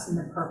to us in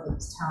the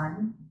perfect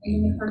time and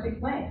in the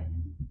perfect way.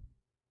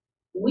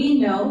 We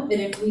know that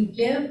if we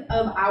give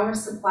of our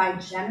supply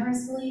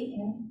generously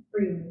and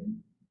freely,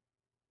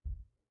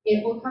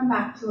 it will come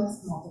back to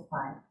us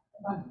multiplied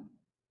abundantly.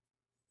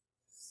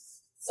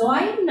 So I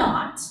am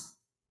not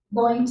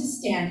going to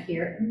stand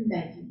here and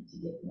beg you to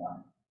give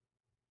more.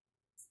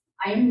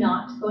 I am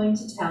not going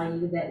to tell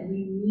you that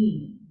we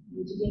need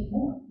you to give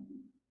more.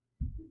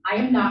 I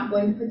am not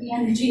going to put the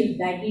energy of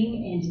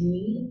begging and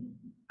need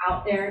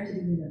out there to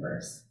the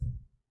universe,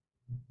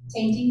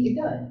 tainting the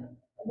good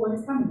of what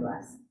is coming to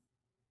us.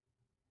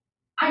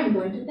 I am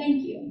going to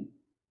thank you,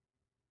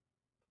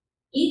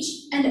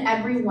 each and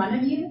every one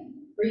of you,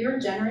 for your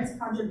generous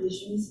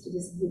contributions to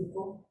this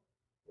beautiful,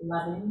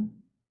 loving,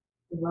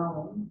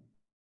 growing.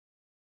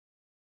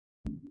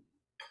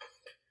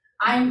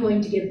 I am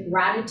going to give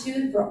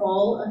gratitude for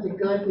all of the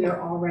good we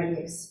are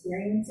already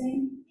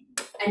experiencing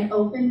and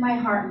open my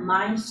heart and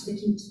mind to the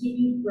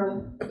continued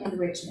growth and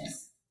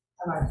richness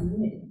of our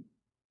community.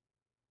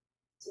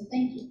 So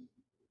thank you.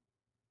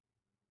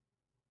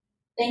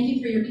 Thank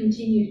you for your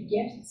continued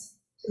gifts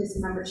to this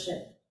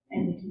membership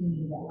and the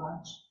community at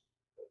large.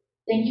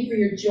 Thank you for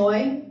your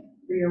joy,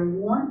 for your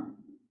warmth,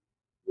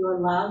 your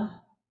love,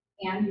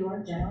 and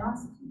your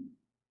generosity.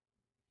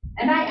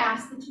 And I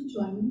ask that you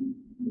join me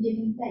in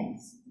giving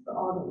thanks for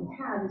all that we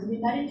have as we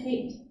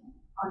meditate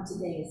on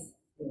today's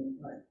daily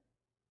word.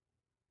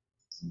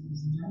 So,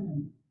 ladies and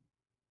gentlemen,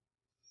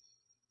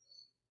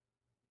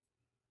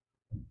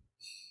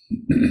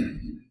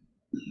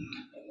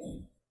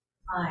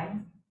 I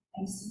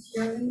am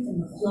securely in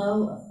the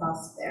flow of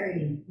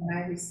prosperity when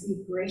I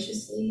receive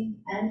graciously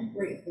and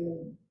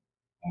gratefully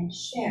and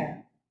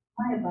share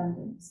my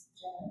abundance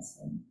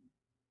generously.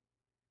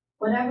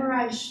 Whatever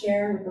I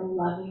share with a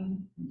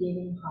loving,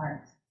 giving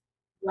heart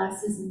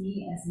blesses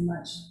me as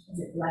much as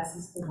it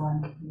blesses the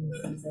one who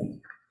receives it.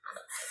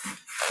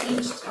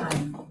 Each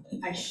time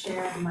I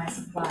share my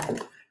supply,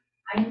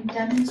 I am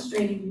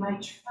demonstrating my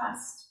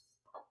trust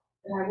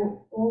that I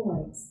will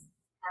always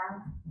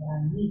have what I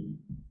need.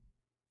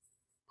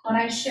 When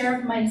I share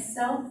of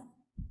myself,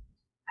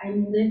 I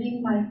am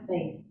living my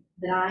faith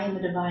that I am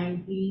a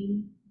divine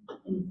being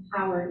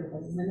empowered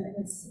with a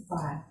limitless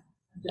supply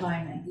of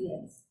divine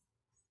ideas.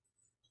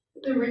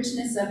 The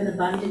richness of an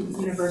abundant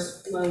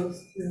universe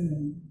flows through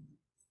me.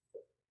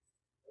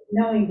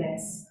 Knowing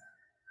this,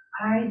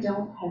 I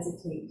don't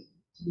hesitate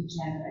to be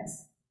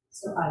generous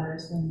so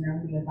others will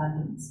know the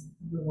abundance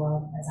of the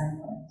world as I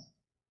know it.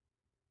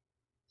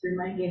 Through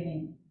my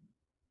giving,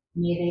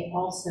 may they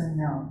also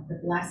know the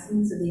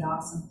blessings of the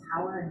awesome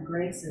power and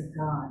grace of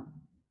God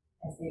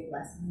as they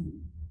bless me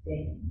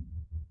daily.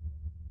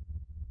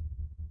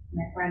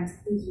 My friends,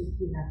 please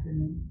repeat after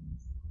me.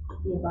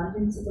 The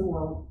abundance of the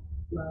world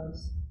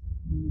flows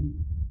through me.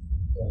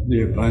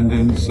 The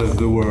abundance of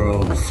the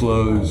world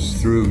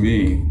flows through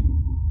me.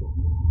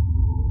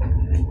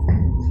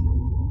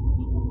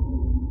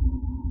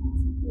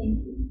 Thank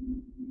you.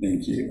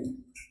 Thank you.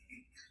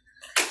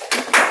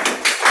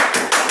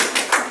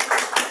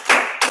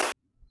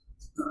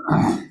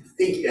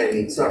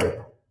 Sorry.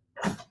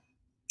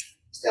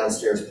 It's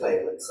downstairs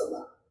playing with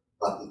some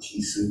bucky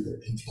cheese soup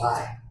and peach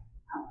pie.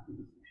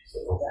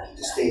 So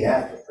to stay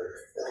after for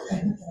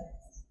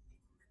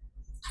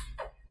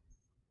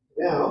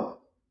now.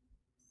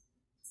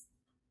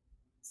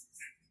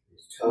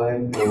 It's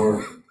time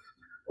for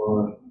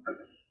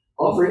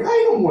offering.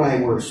 I know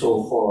why we're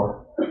so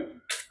far.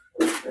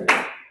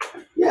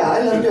 Yeah,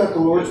 I left out the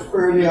Lord's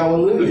Prayer and the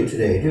Hallelujah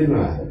today, didn't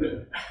I?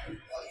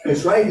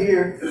 It's right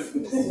here. I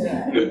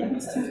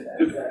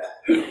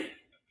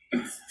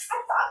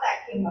thought that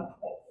came up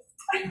quick.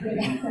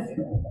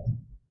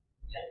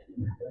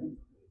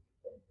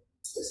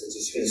 Guess I'm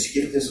just gonna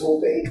skip this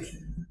whole page.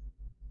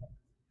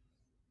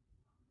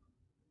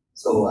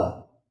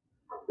 So,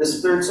 this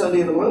is the third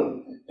Sunday of the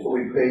month,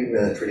 where we pray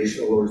the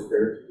traditional Lord's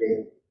Prayer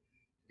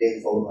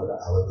today followed by the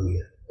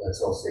Hallelujah.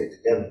 Let's all say it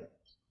together.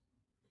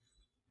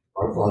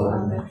 Our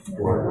Father,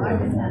 who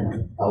art in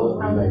heaven, hallowed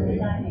be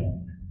thy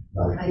name.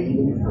 Thy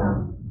kingdom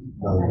come,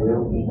 thy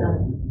will be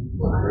done,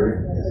 on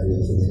earth as it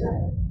is in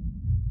heaven.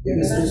 Give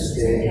us this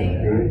day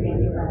our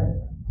daily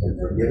bread, and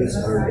forgive us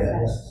our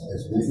debts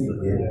as we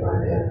forgive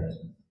our debtors.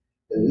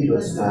 And lead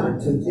us not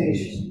into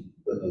temptation,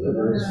 but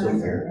deliver us from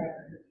evil.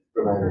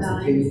 For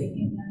thine is the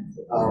kingdom,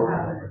 the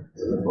power,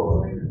 and the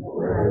glory,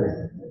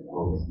 forever.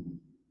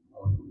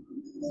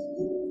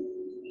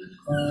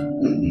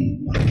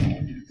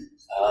 Amen.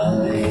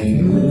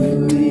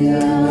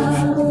 Hallelujah,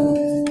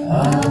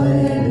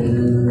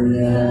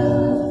 hallelujah,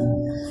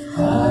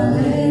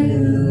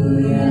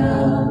 hallelujah,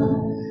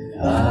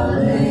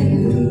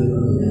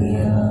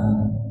 hallelujah,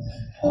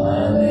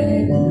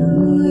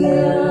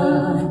 hallelujah,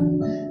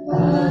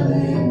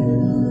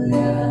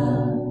 hallelujah,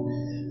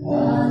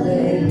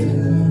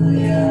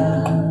 hallelujah,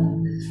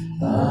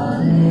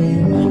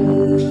 hallelujah.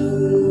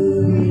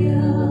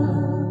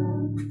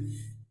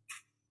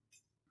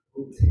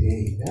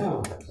 Okay,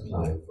 now it's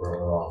time for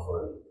our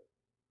offering.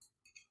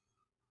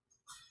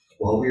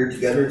 While we are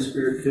together in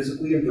spirit,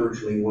 physically and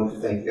virtually, we want to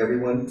thank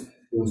everyone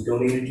who has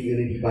donated to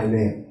Unity by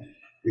mail.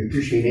 We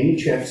appreciate any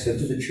checks sent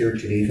to the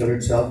church at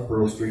 800 South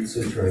Pearl Street,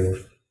 Centralia,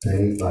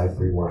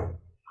 98531.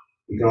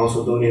 You can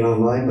also donate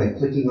online by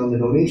clicking on the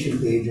donation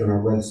page on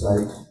our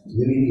website,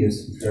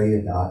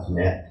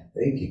 unityofcentralia.net.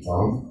 Thank you,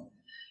 Tom.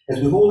 As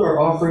we hold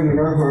our offering in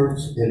our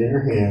hearts and in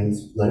our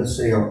hands, let us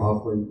say our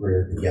offering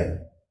prayer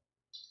together.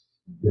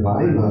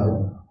 Divine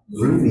love,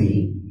 through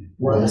me,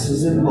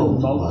 blesses and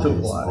multiplies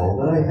all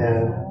that I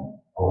have,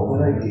 all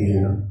that I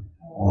give,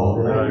 all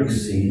that I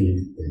receive,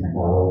 and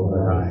all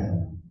that I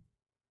am.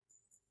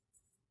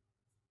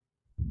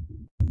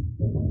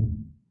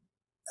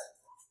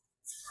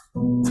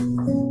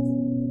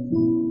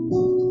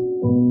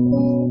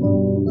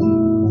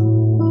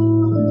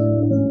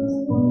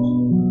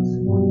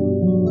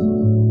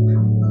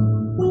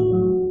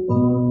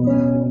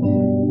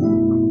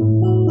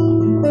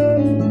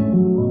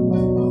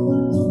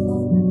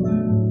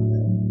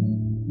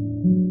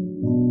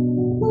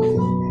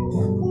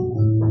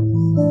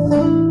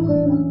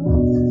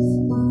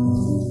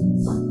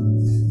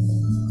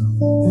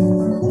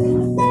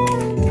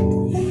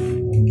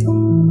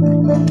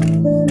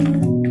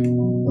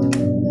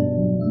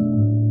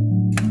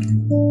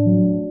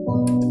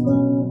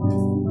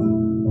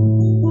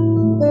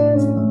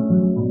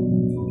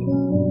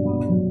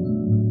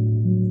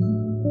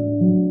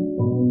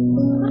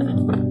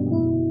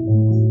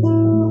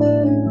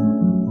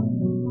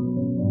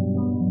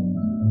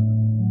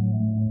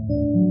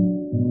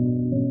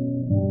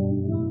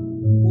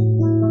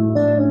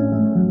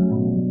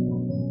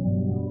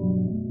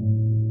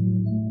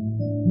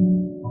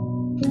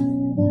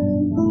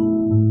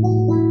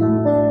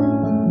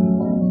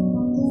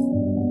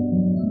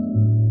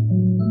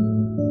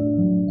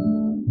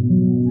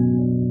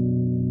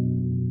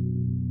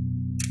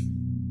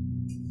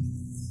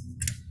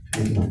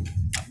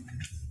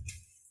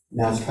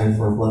 Now it's time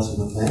for a blessing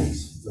of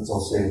thanks. Let's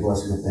all say a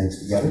blessing of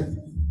thanks together.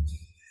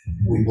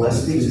 We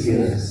bless these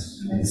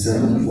gifts and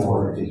send them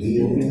forth to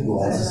heal,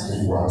 bless,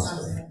 and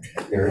prosper.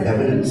 They're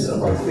evidence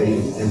of our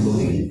faith and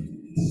belief.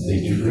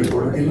 They do good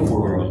work in the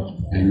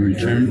world And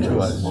return to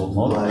us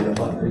multiplied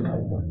abundantly.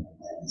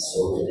 And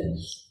so it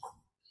is.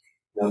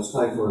 Now it's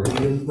time for our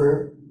healing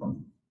prayer.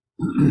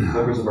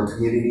 Members of our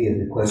community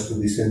and request that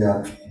we send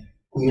out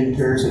healing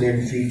prayers and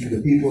energy to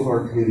the people of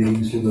our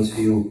communities who must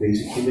deal with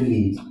basic human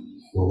needs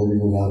while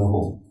living without a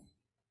home.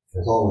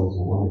 As always,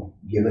 I want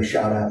to give a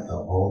shout out to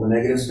all the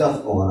negative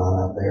stuff going on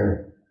out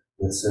there.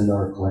 Let's send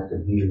our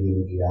collective healing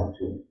energy out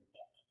to it.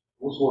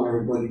 I also want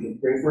everybody to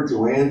pray for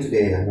Joanne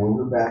today. I know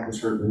her back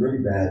was hurting really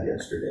bad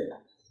yesterday.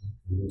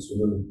 And let's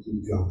remember to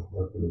keep John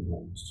working in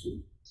things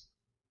too.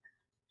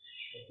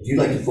 If you'd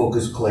like to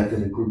focus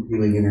collective and group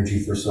healing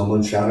energy for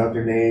someone, shout out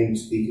their name,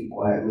 speak it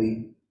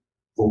quietly,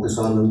 focus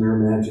on them, their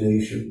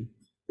imagination.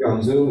 If you're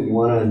on Zoom and you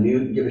want to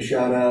unmute and give a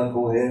shout out,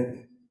 go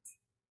ahead.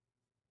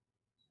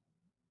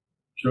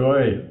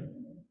 Joy.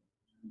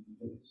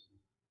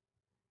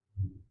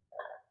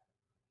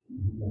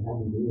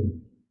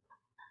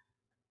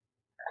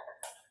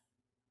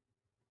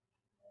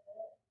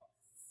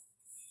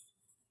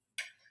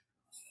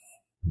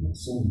 My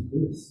son,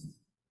 Chris.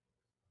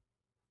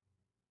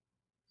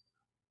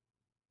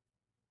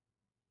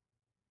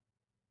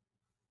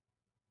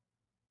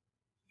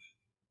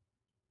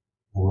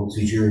 I won't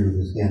see Jerry with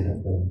his hand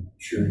up, but I'm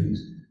sure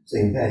he's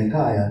saying Patty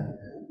Kaya.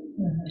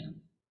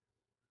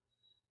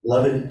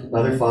 Beloved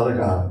Mother, Father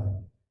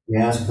God, we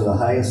ask for the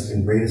highest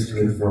and greatest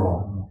good for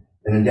all,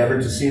 and endeavor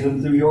to see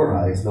them through your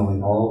eyes,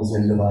 knowing all is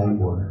in divine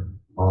order.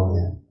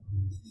 Amen.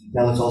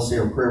 Now let's all say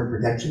our prayer of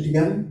protection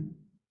together.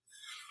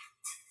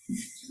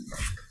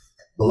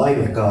 The light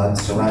of God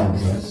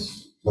surrounds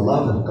us. The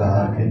love of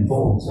God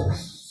enfolds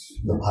us.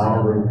 The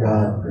power of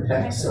God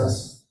protects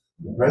us.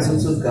 The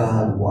presence of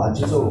God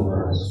watches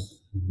over us.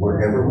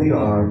 Wherever we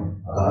are,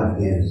 God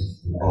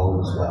is, and all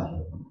is well.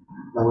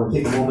 I want to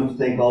take a moment to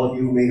thank all of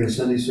you who made our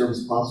Sunday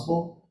service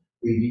possible.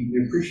 We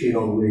appreciate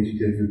all the ways you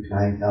give your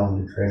time, talent,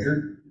 and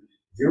treasure.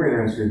 If you're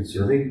interested in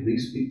serving,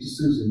 please speak to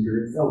Susan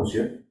during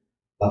fellowship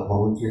about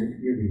volunteering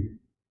for your meeting.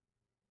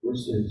 Or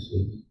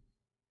seriously,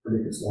 or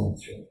make a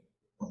slideshow.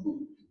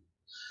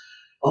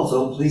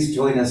 Also, please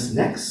join us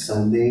next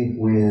Sunday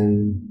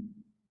when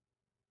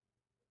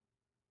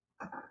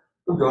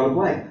I'm drawing a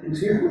blank.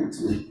 Who's here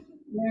next week?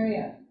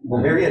 Mariette.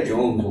 Well, Mariette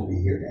Jones will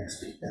be here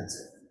next week. That's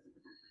it.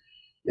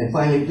 And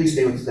finally, please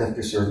stay with us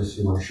after service.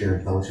 We want to share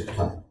fellowship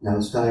time. Now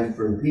it's time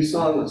for the peace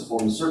song. Let's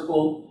form a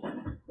circle,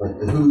 like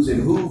the Who's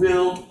in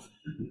Whoville,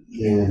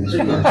 and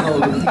sing our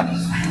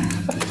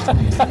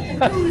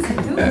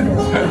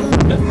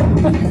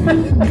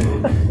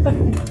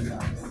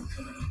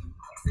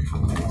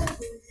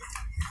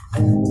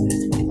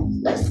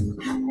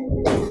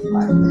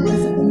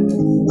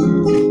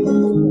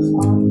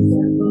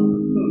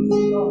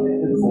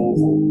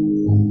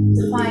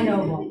Fine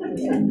oval.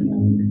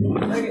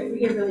 We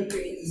get really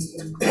creative.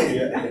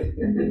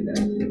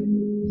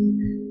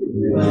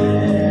 Let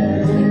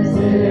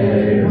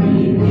there be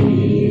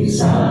peace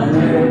on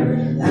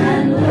earth,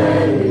 and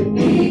let it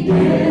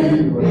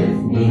begin with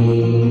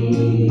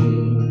me.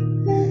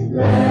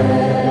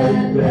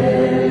 Let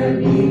there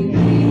be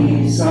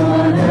peace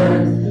on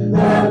earth,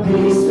 the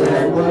peace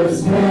that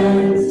was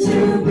meant to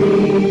be,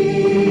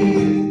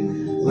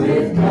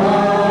 with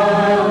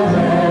God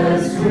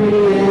as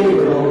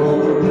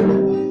creator,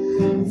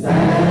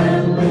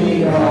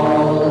 family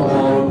all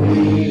are we.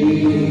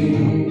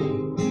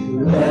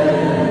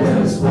 Let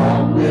us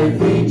walk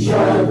with each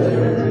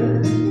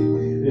other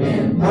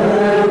in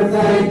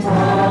perfect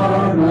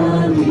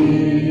harmony.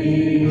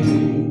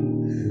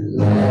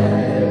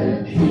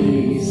 Let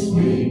peace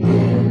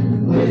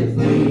begin with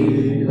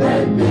me.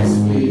 Let this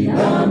be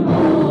the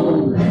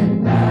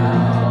moment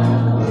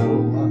now.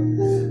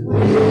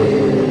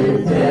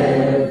 With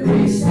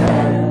every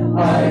step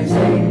I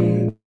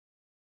take,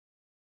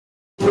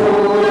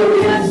 joy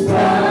is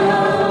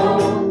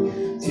found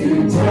to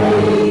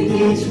take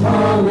each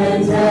moment